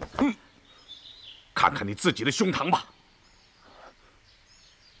看看你自己的胸膛吧。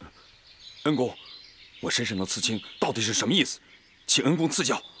恩公，我身上的刺青到底是什么意思？请恩公赐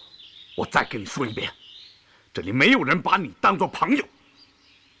教。我再跟你说一遍，这里没有人把你当做朋友，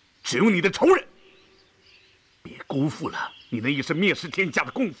只有你的仇人。别辜负了你那一身灭世天下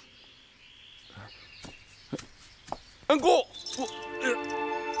的功夫。恩公，我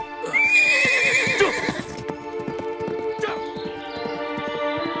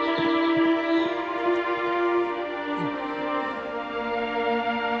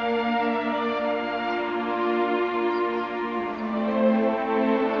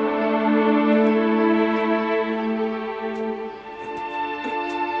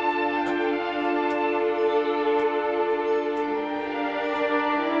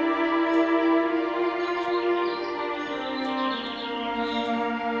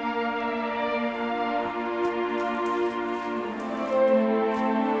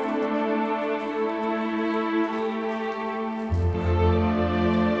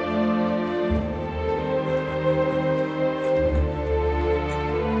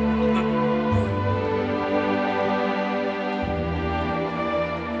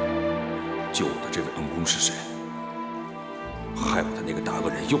救我的这位恩公是谁？害我的那个大恶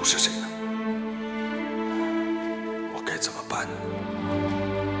人又是谁呢？我该怎么办呢？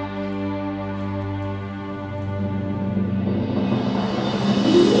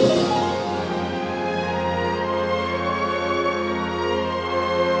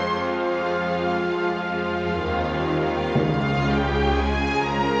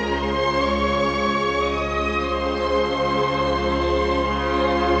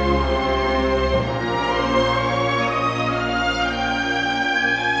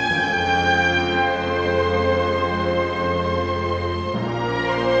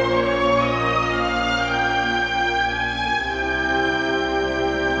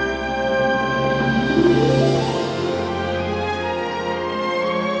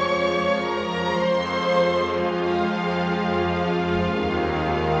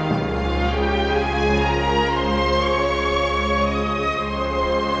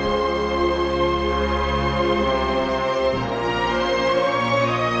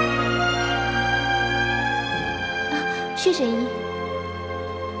薛神医，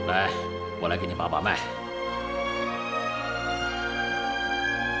来，我来给你把把脉。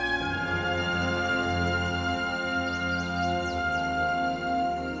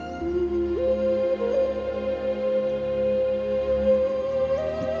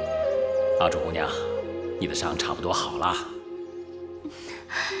阿朱姑娘，你的伤差不多好了。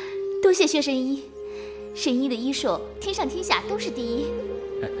多谢薛神医，神医的医术，天上天下都是第一。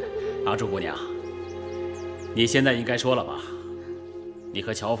阿朱姑娘。你现在应该说了吧？你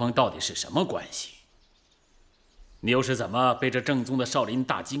和乔峰到底是什么关系？你又是怎么被这正宗的少林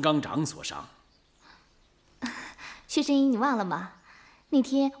大金刚掌所伤？薛神医，你忘了吗？那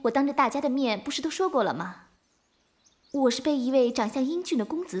天我当着大家的面，不是都说过了吗？我是被一位长相英俊的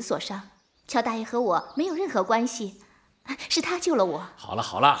公子所伤，乔大爷和我没有任何关系，是他救了我。好了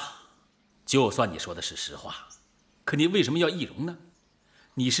好了，就算你说的是实话，可你为什么要易容呢？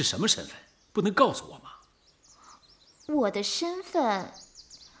你是什么身份？不能告诉我吗？我的身份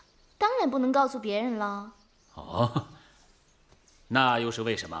当然不能告诉别人了。哦，那又是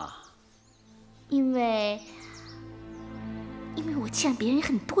为什么？因为我欠别人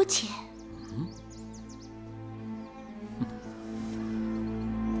很多钱。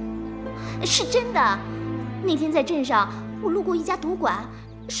是真的。那天在镇上，我路过一家赌馆，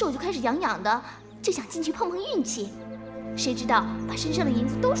手就开始痒痒的，就想进去碰碰运气。谁知道把身上的银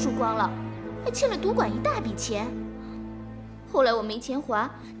子都输光了，还欠了赌馆一大笔钱。后来我没钱还，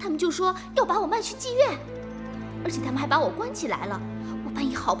他们就说要把我卖去妓院，而且他们还把我关起来了。我半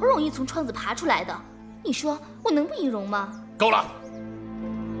夜好不容易从窗子爬出来的，你说我能不易容吗？够了！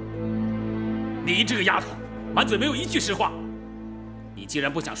你这个丫头，满嘴没有一句实话。你既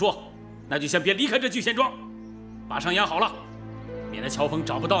然不想说，那就先别离开这聚贤庄，把伤养好了，免得乔峰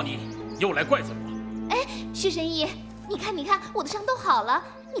找不到你，又来怪罪我。哎，薛神医，你看，我的伤都好了，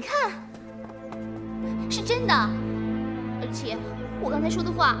你看，是真的。而且我刚才说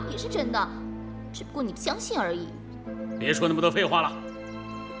的话也是真的，只不过你不相信而已。别说那么多废话了，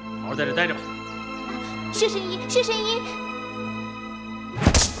好好在这待着吧。薛神医，薛神医。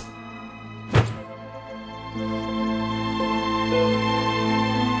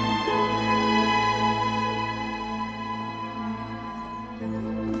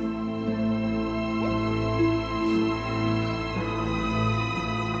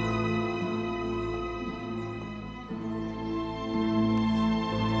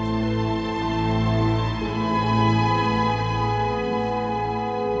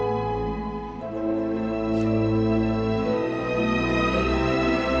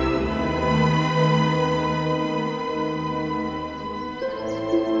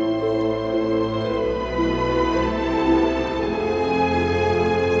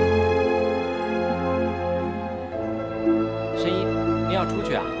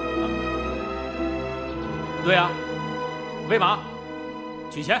对啊，喂马，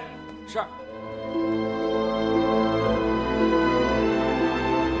取钱。是。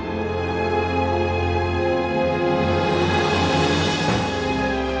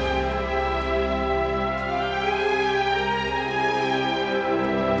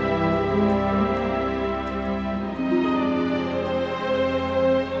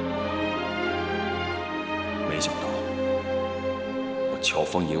没想到，我乔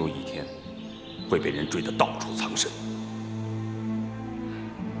峰也有一天会被人追得到处藏身。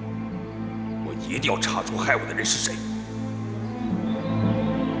我一定要查出害我的人是谁。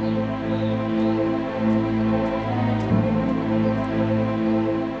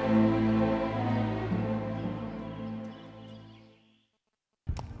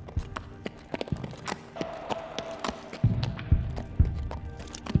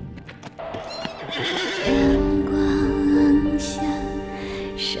阳光下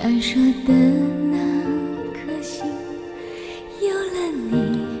闪烁的那颗星，有了你，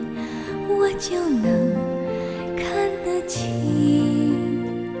我就能看得清。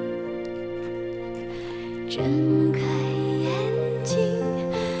睁开眼睛，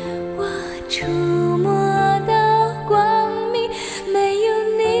我触摸到光明，没有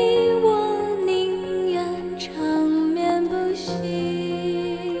你，我宁愿长眠不醒。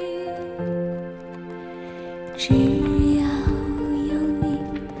只要有你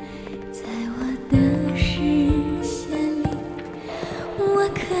在我的视线里，我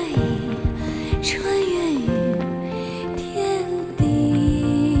可以穿越于天地。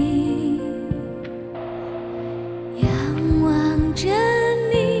仰望着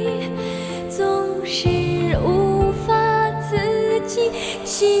你，总是无法自己，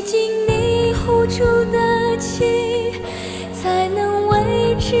吸进你呼出的气，才能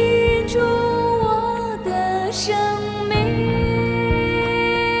维持住我的生命。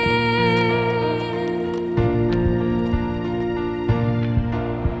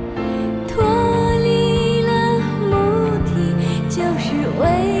脱离了目的，就是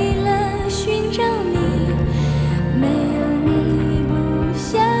为了寻找你。没有你，不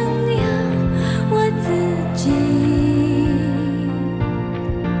想要我自己。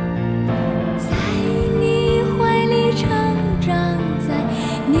在你怀里成长，在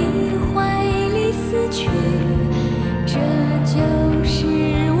你怀里死去，这就是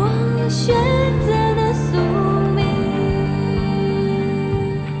我选择的宿命。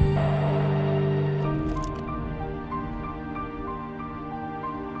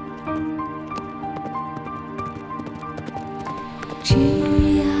只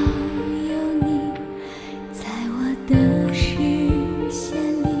要有你在我的视线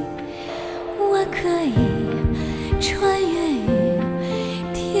里，我可以穿越于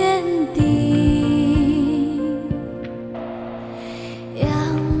天地。仰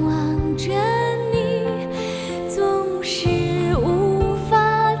望着你，总是无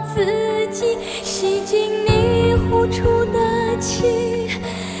法自己，吸进你呼出的气，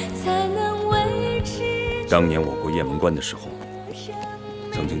才能维持。当年我过雁门关的时候，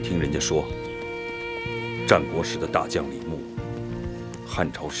曾经听人家说，战国时的大将李牧，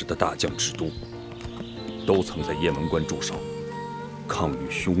汉朝时的大将智都，都曾在雁门关驻守，抗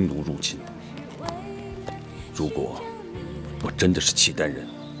御匈奴入侵。如果我真的是契丹人，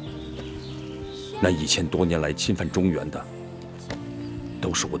那1000多年来侵犯中原的，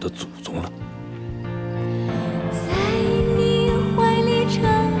都是我的祖宗了。在你怀里成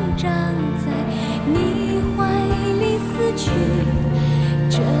长，在你怀里死去，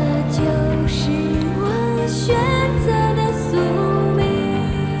这就是我选择的宿命。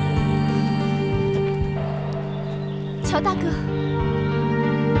乔大哥，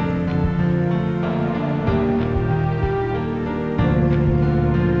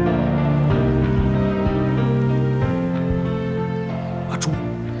阿朱，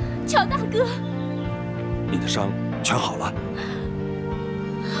乔大哥，你的伤全好了？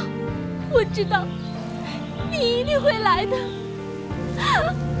我知道你一定会来的。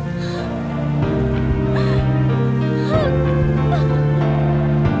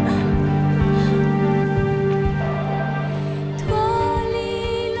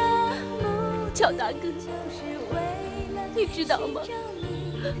乔大哥，你知道吗？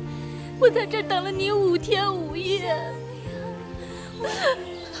我在这儿等了你5天5夜。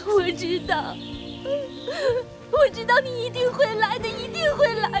我知道你一定会来的，一定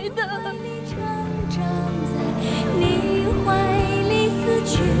会来的。你怀里死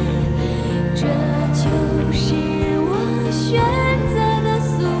去，这就是我选择的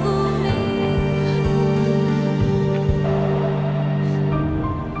宿命。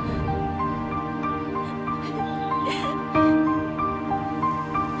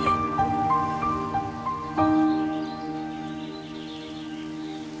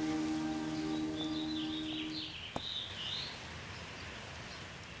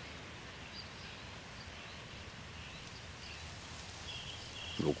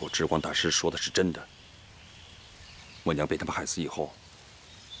如果智光大师说的是真的，我娘被他们害死以后，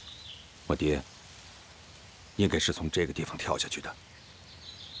我爹应该是从这个地方跳下去的。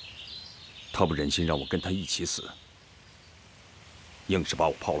他不忍心让我跟他一起死，硬是把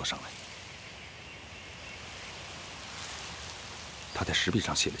我抛了上来。他在石壁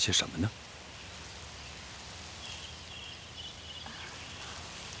上写了些什么呢？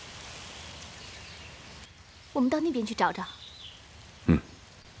我们到那边去找找。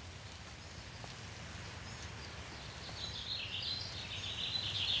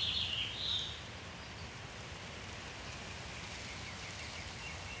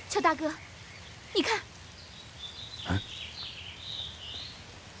乔大哥，你看。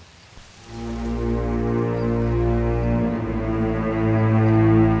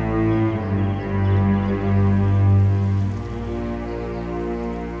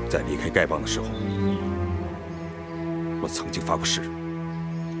在离开丐帮的时候，我曾经发过誓，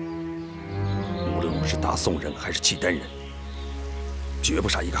无论我是打宋人还是契丹人，绝不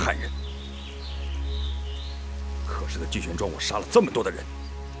杀一个汉人。可是，在聚玄庄，我杀了这么多的人，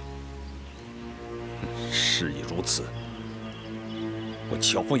事已如此，我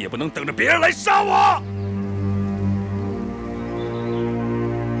乔峰也不能等着别人来杀我。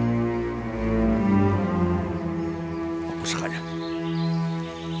我不是汉人。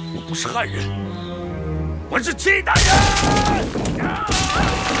 我不是汉人，我是契丹人。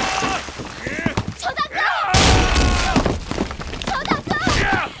乔大哥，乔大哥，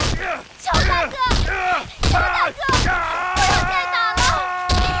乔大哥，乔大哥，不要再打了！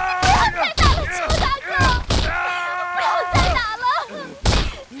不要再打了，乔大哥，不要再打了！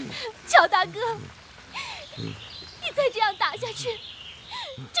乔大哥，你再这样打下去，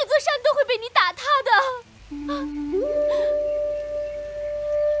这座山都会被你打塌的。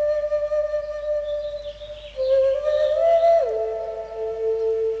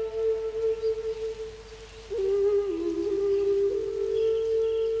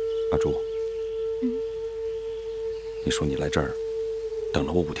阿朱，你说你来这儿等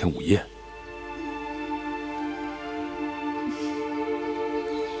了我5天5夜，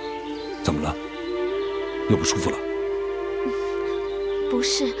怎么了？又不舒服了？不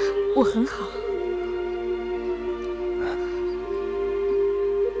是，我很好。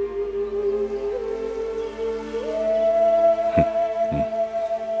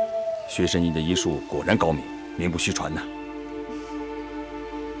薛神医的医术果然高明，名不虚传呐。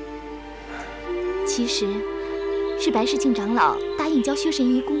 其实，是白世庆长老答应教薛神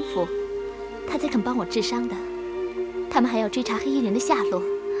医功夫，他才肯帮我治伤的。他们还要追查黑衣人的下落，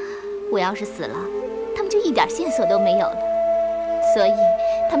我要是死了，他们就一点线索都没有了，所以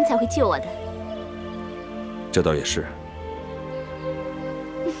他们才会救我的。这倒也是。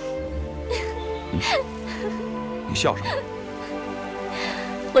你笑什么？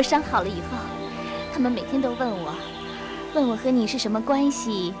我伤好了以后，他们每天都问我和你是什么关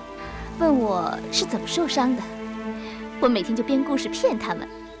系。 问我是怎么受伤的，我每天就编故事骗他们，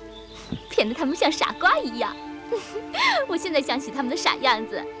骗得他们像傻瓜一样。我现在想起他们的傻样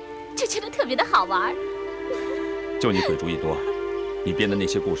子，就觉得特别的好玩。就你鬼主意多，你编的那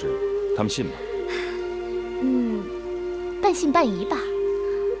些故事，他们信吗？半信半疑吧。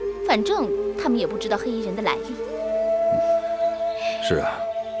反正他们也不知道黑衣人的来历。是啊，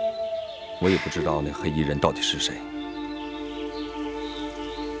我也不知道那黑衣人到底是谁。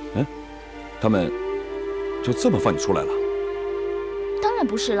 他们就这么放你出来了？当然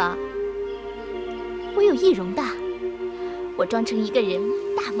不是了，我有易容的，我装成一个人，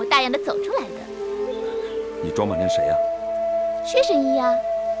大模大样的走出来的。你装扮成谁呀？薛神医呀，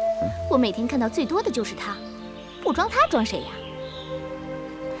我每天看到最多的就是他，不装他装谁呀？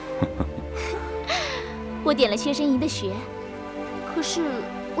我点了薛神医的穴，可是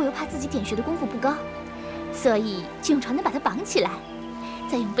我又怕自己点穴的功夫不高，所以就用床单把他绑起来，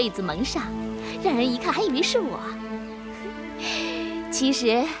再用被子蒙上。 让人一看还以为是我，其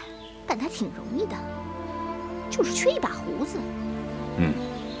实办他挺容易的，就是缺一把胡子。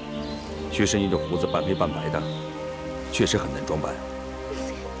薛神医的胡子半黑半白的，确实很难装扮。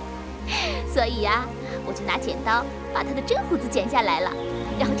所以呀，我就拿剪刀把他的真胡子剪下来了，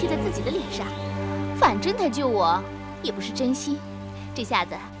然后贴在自己的脸上。反正他救我也不是真心，这下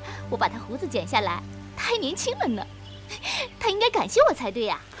子我把他胡子剪下来，他还年轻了呢，他应该感谢我才对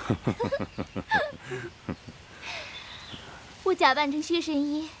呀。我假扮成薛神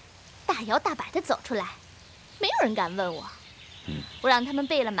医，大摇大摆地走出来，没有人敢问我。我让他们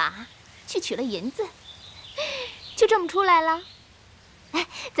备了马，去取了银子，就这么出来了。哎，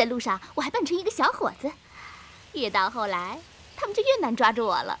在路上我还扮成一个小伙子，越到后来，他们就越难抓住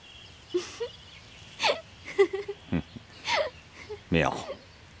我了。妙，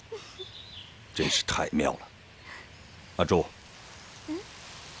真是太妙了。阿朱。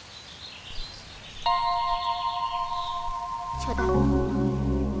 乔大哥，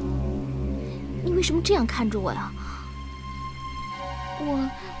你为什么这样看着我呀？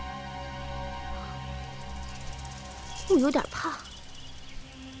我有点怕。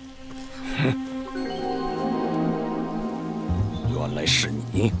原来是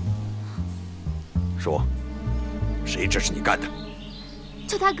你！说，谁指使你干的？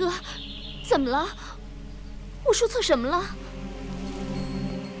乔大哥，怎么了？我说错什么了？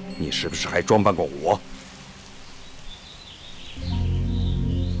你是不是还装扮过我？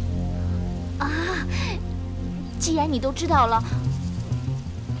啊！既然你都知道了，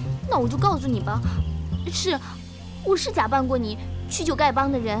那我就告诉你吧。我是假扮过你去救丐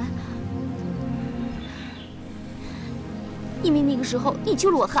帮的人，因为那个时候你救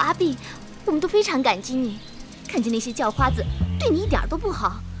了我和阿碧，我们都非常感激你。看见那些叫花子对你一点都不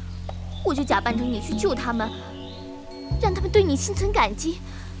好，我就假扮成你去救他们，让他们对你心存感激。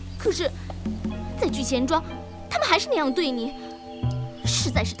可是，在聚贤庄，他们还是那样对你，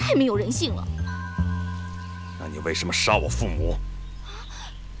实在是太没有人性了。那你为什么杀我父母，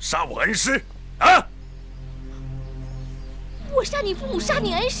杀我恩师啊？我杀你父母，杀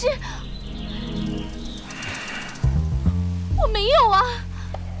你恩师？我没有啊！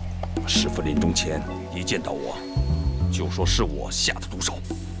师父临终前一见到我，就说是我下的毒手，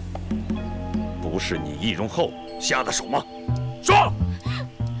不是你易容后下的手吗？说！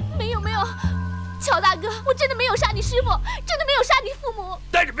没有，乔大哥，我真的没有杀你师父，真的没有杀你父母。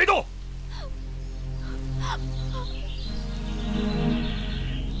呆着别动！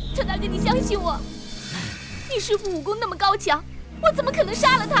乔大哥，你相信我，你师父武功那么高强，我怎么可能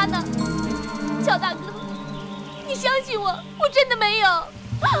杀了他呢？乔大哥，你相信我，我真的没有。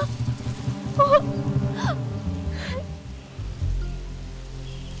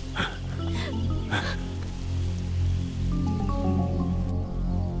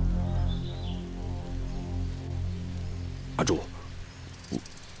阿柱，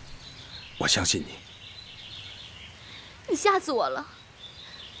我相信你。你吓死我了！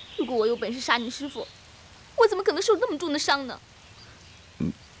如果我有本事杀你师父，我怎么可能受那么重的伤呢？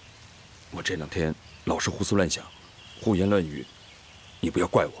我这2天老是胡思乱想，胡言乱语，你不要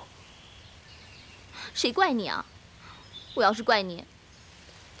怪我。谁怪你啊？我要是怪你，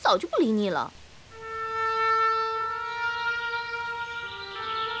早就不理你了。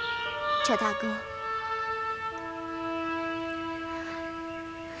乔大哥，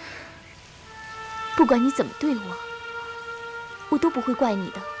不管你怎么对我，我都不会怪你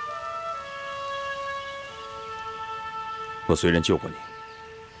的。我虽然救过你，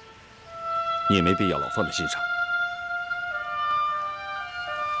你也没必要老放在心上。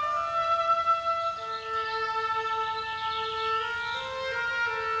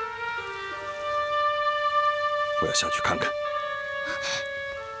我要下去看看。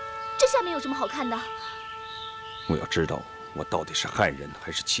这下面有什么好看的？我要知道我到底是汉人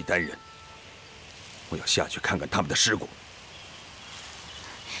还是契丹人。我要下去看看他们的尸骨。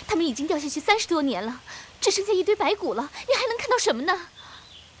他们已经掉下去30多年了，只剩下一堆白骨了，你还能看到什么呢？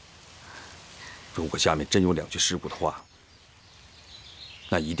如果下面真有2具尸骨的话，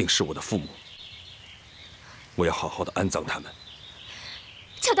那一定是我的父母。我要好好的安葬他们。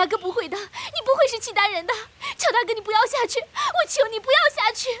乔大哥，不会的，你不会是契丹人的。乔大哥，你不要下去，我求你不要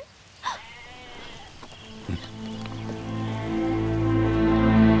下去。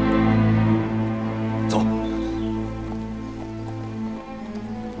走。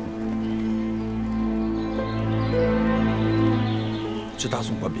是大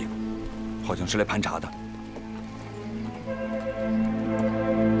宋官兵，好像是来盘查的。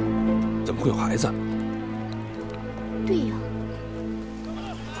怎么会有孩子？对呀，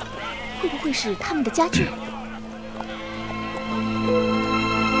会不会是他们的家眷？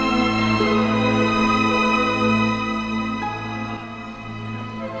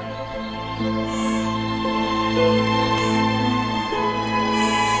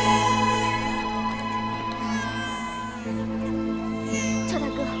乔大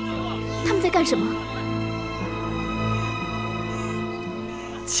哥，他们在干什么？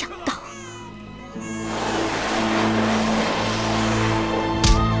强盗！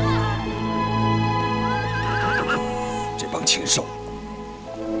这帮禽兽！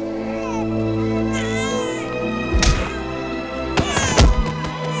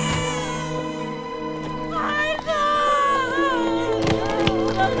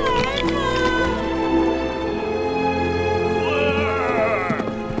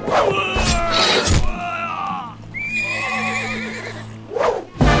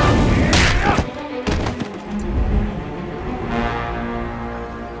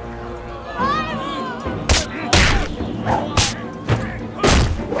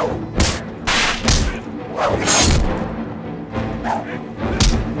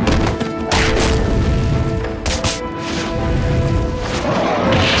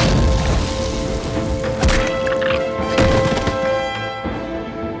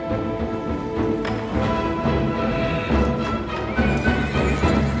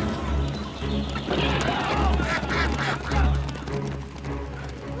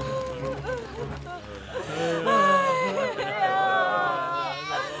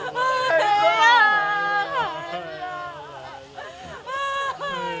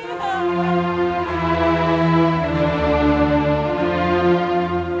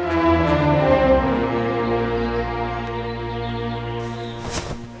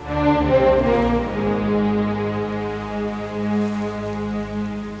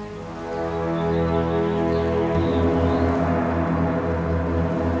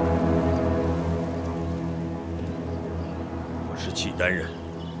丹人，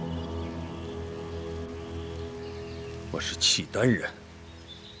我是契丹人，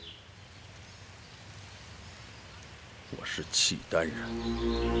我是契丹人，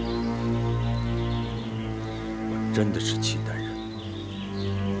我真的是契丹人，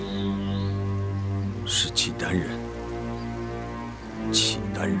是契丹人，契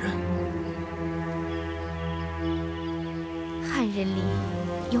丹人。汉人里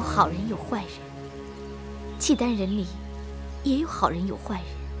有好人有坏人，契丹人里也有好人有坏人。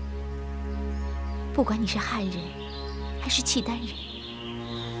不管你是汉人还是契丹人，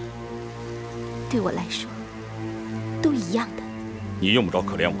对我来说都一样的。你用不着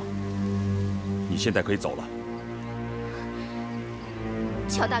可怜我，你现在可以走了。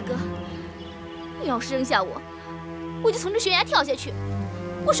乔大哥，你要是扔下我，我就从这悬崖跳下去。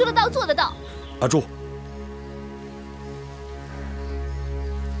我说得到做得到。阿朱，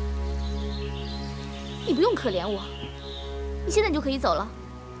你不用可怜我，你现在就可以走了。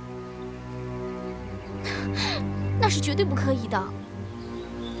那是绝对不可以的。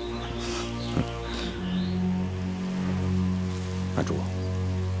阿朱，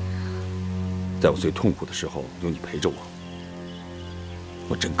在我最痛苦的时候有你陪着我，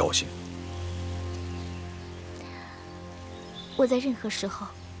我真高兴。我在任何时候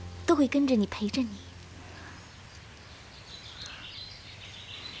都会跟着你，陪着你。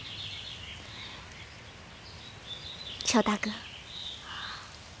乔大哥，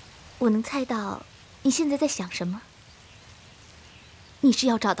我能猜到你现在在想什么。你是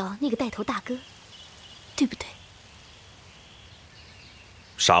要找到那个带头大哥，对不对？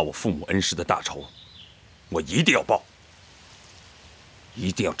杀我父母恩师的大仇，我一定要报，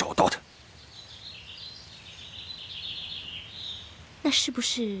一定要找到他。那是不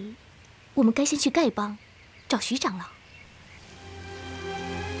是我们该先去丐帮找徐长老？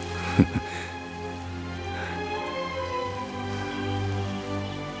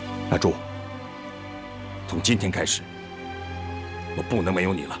阿朱，从今天开始，我不能没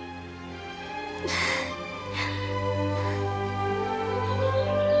有你了。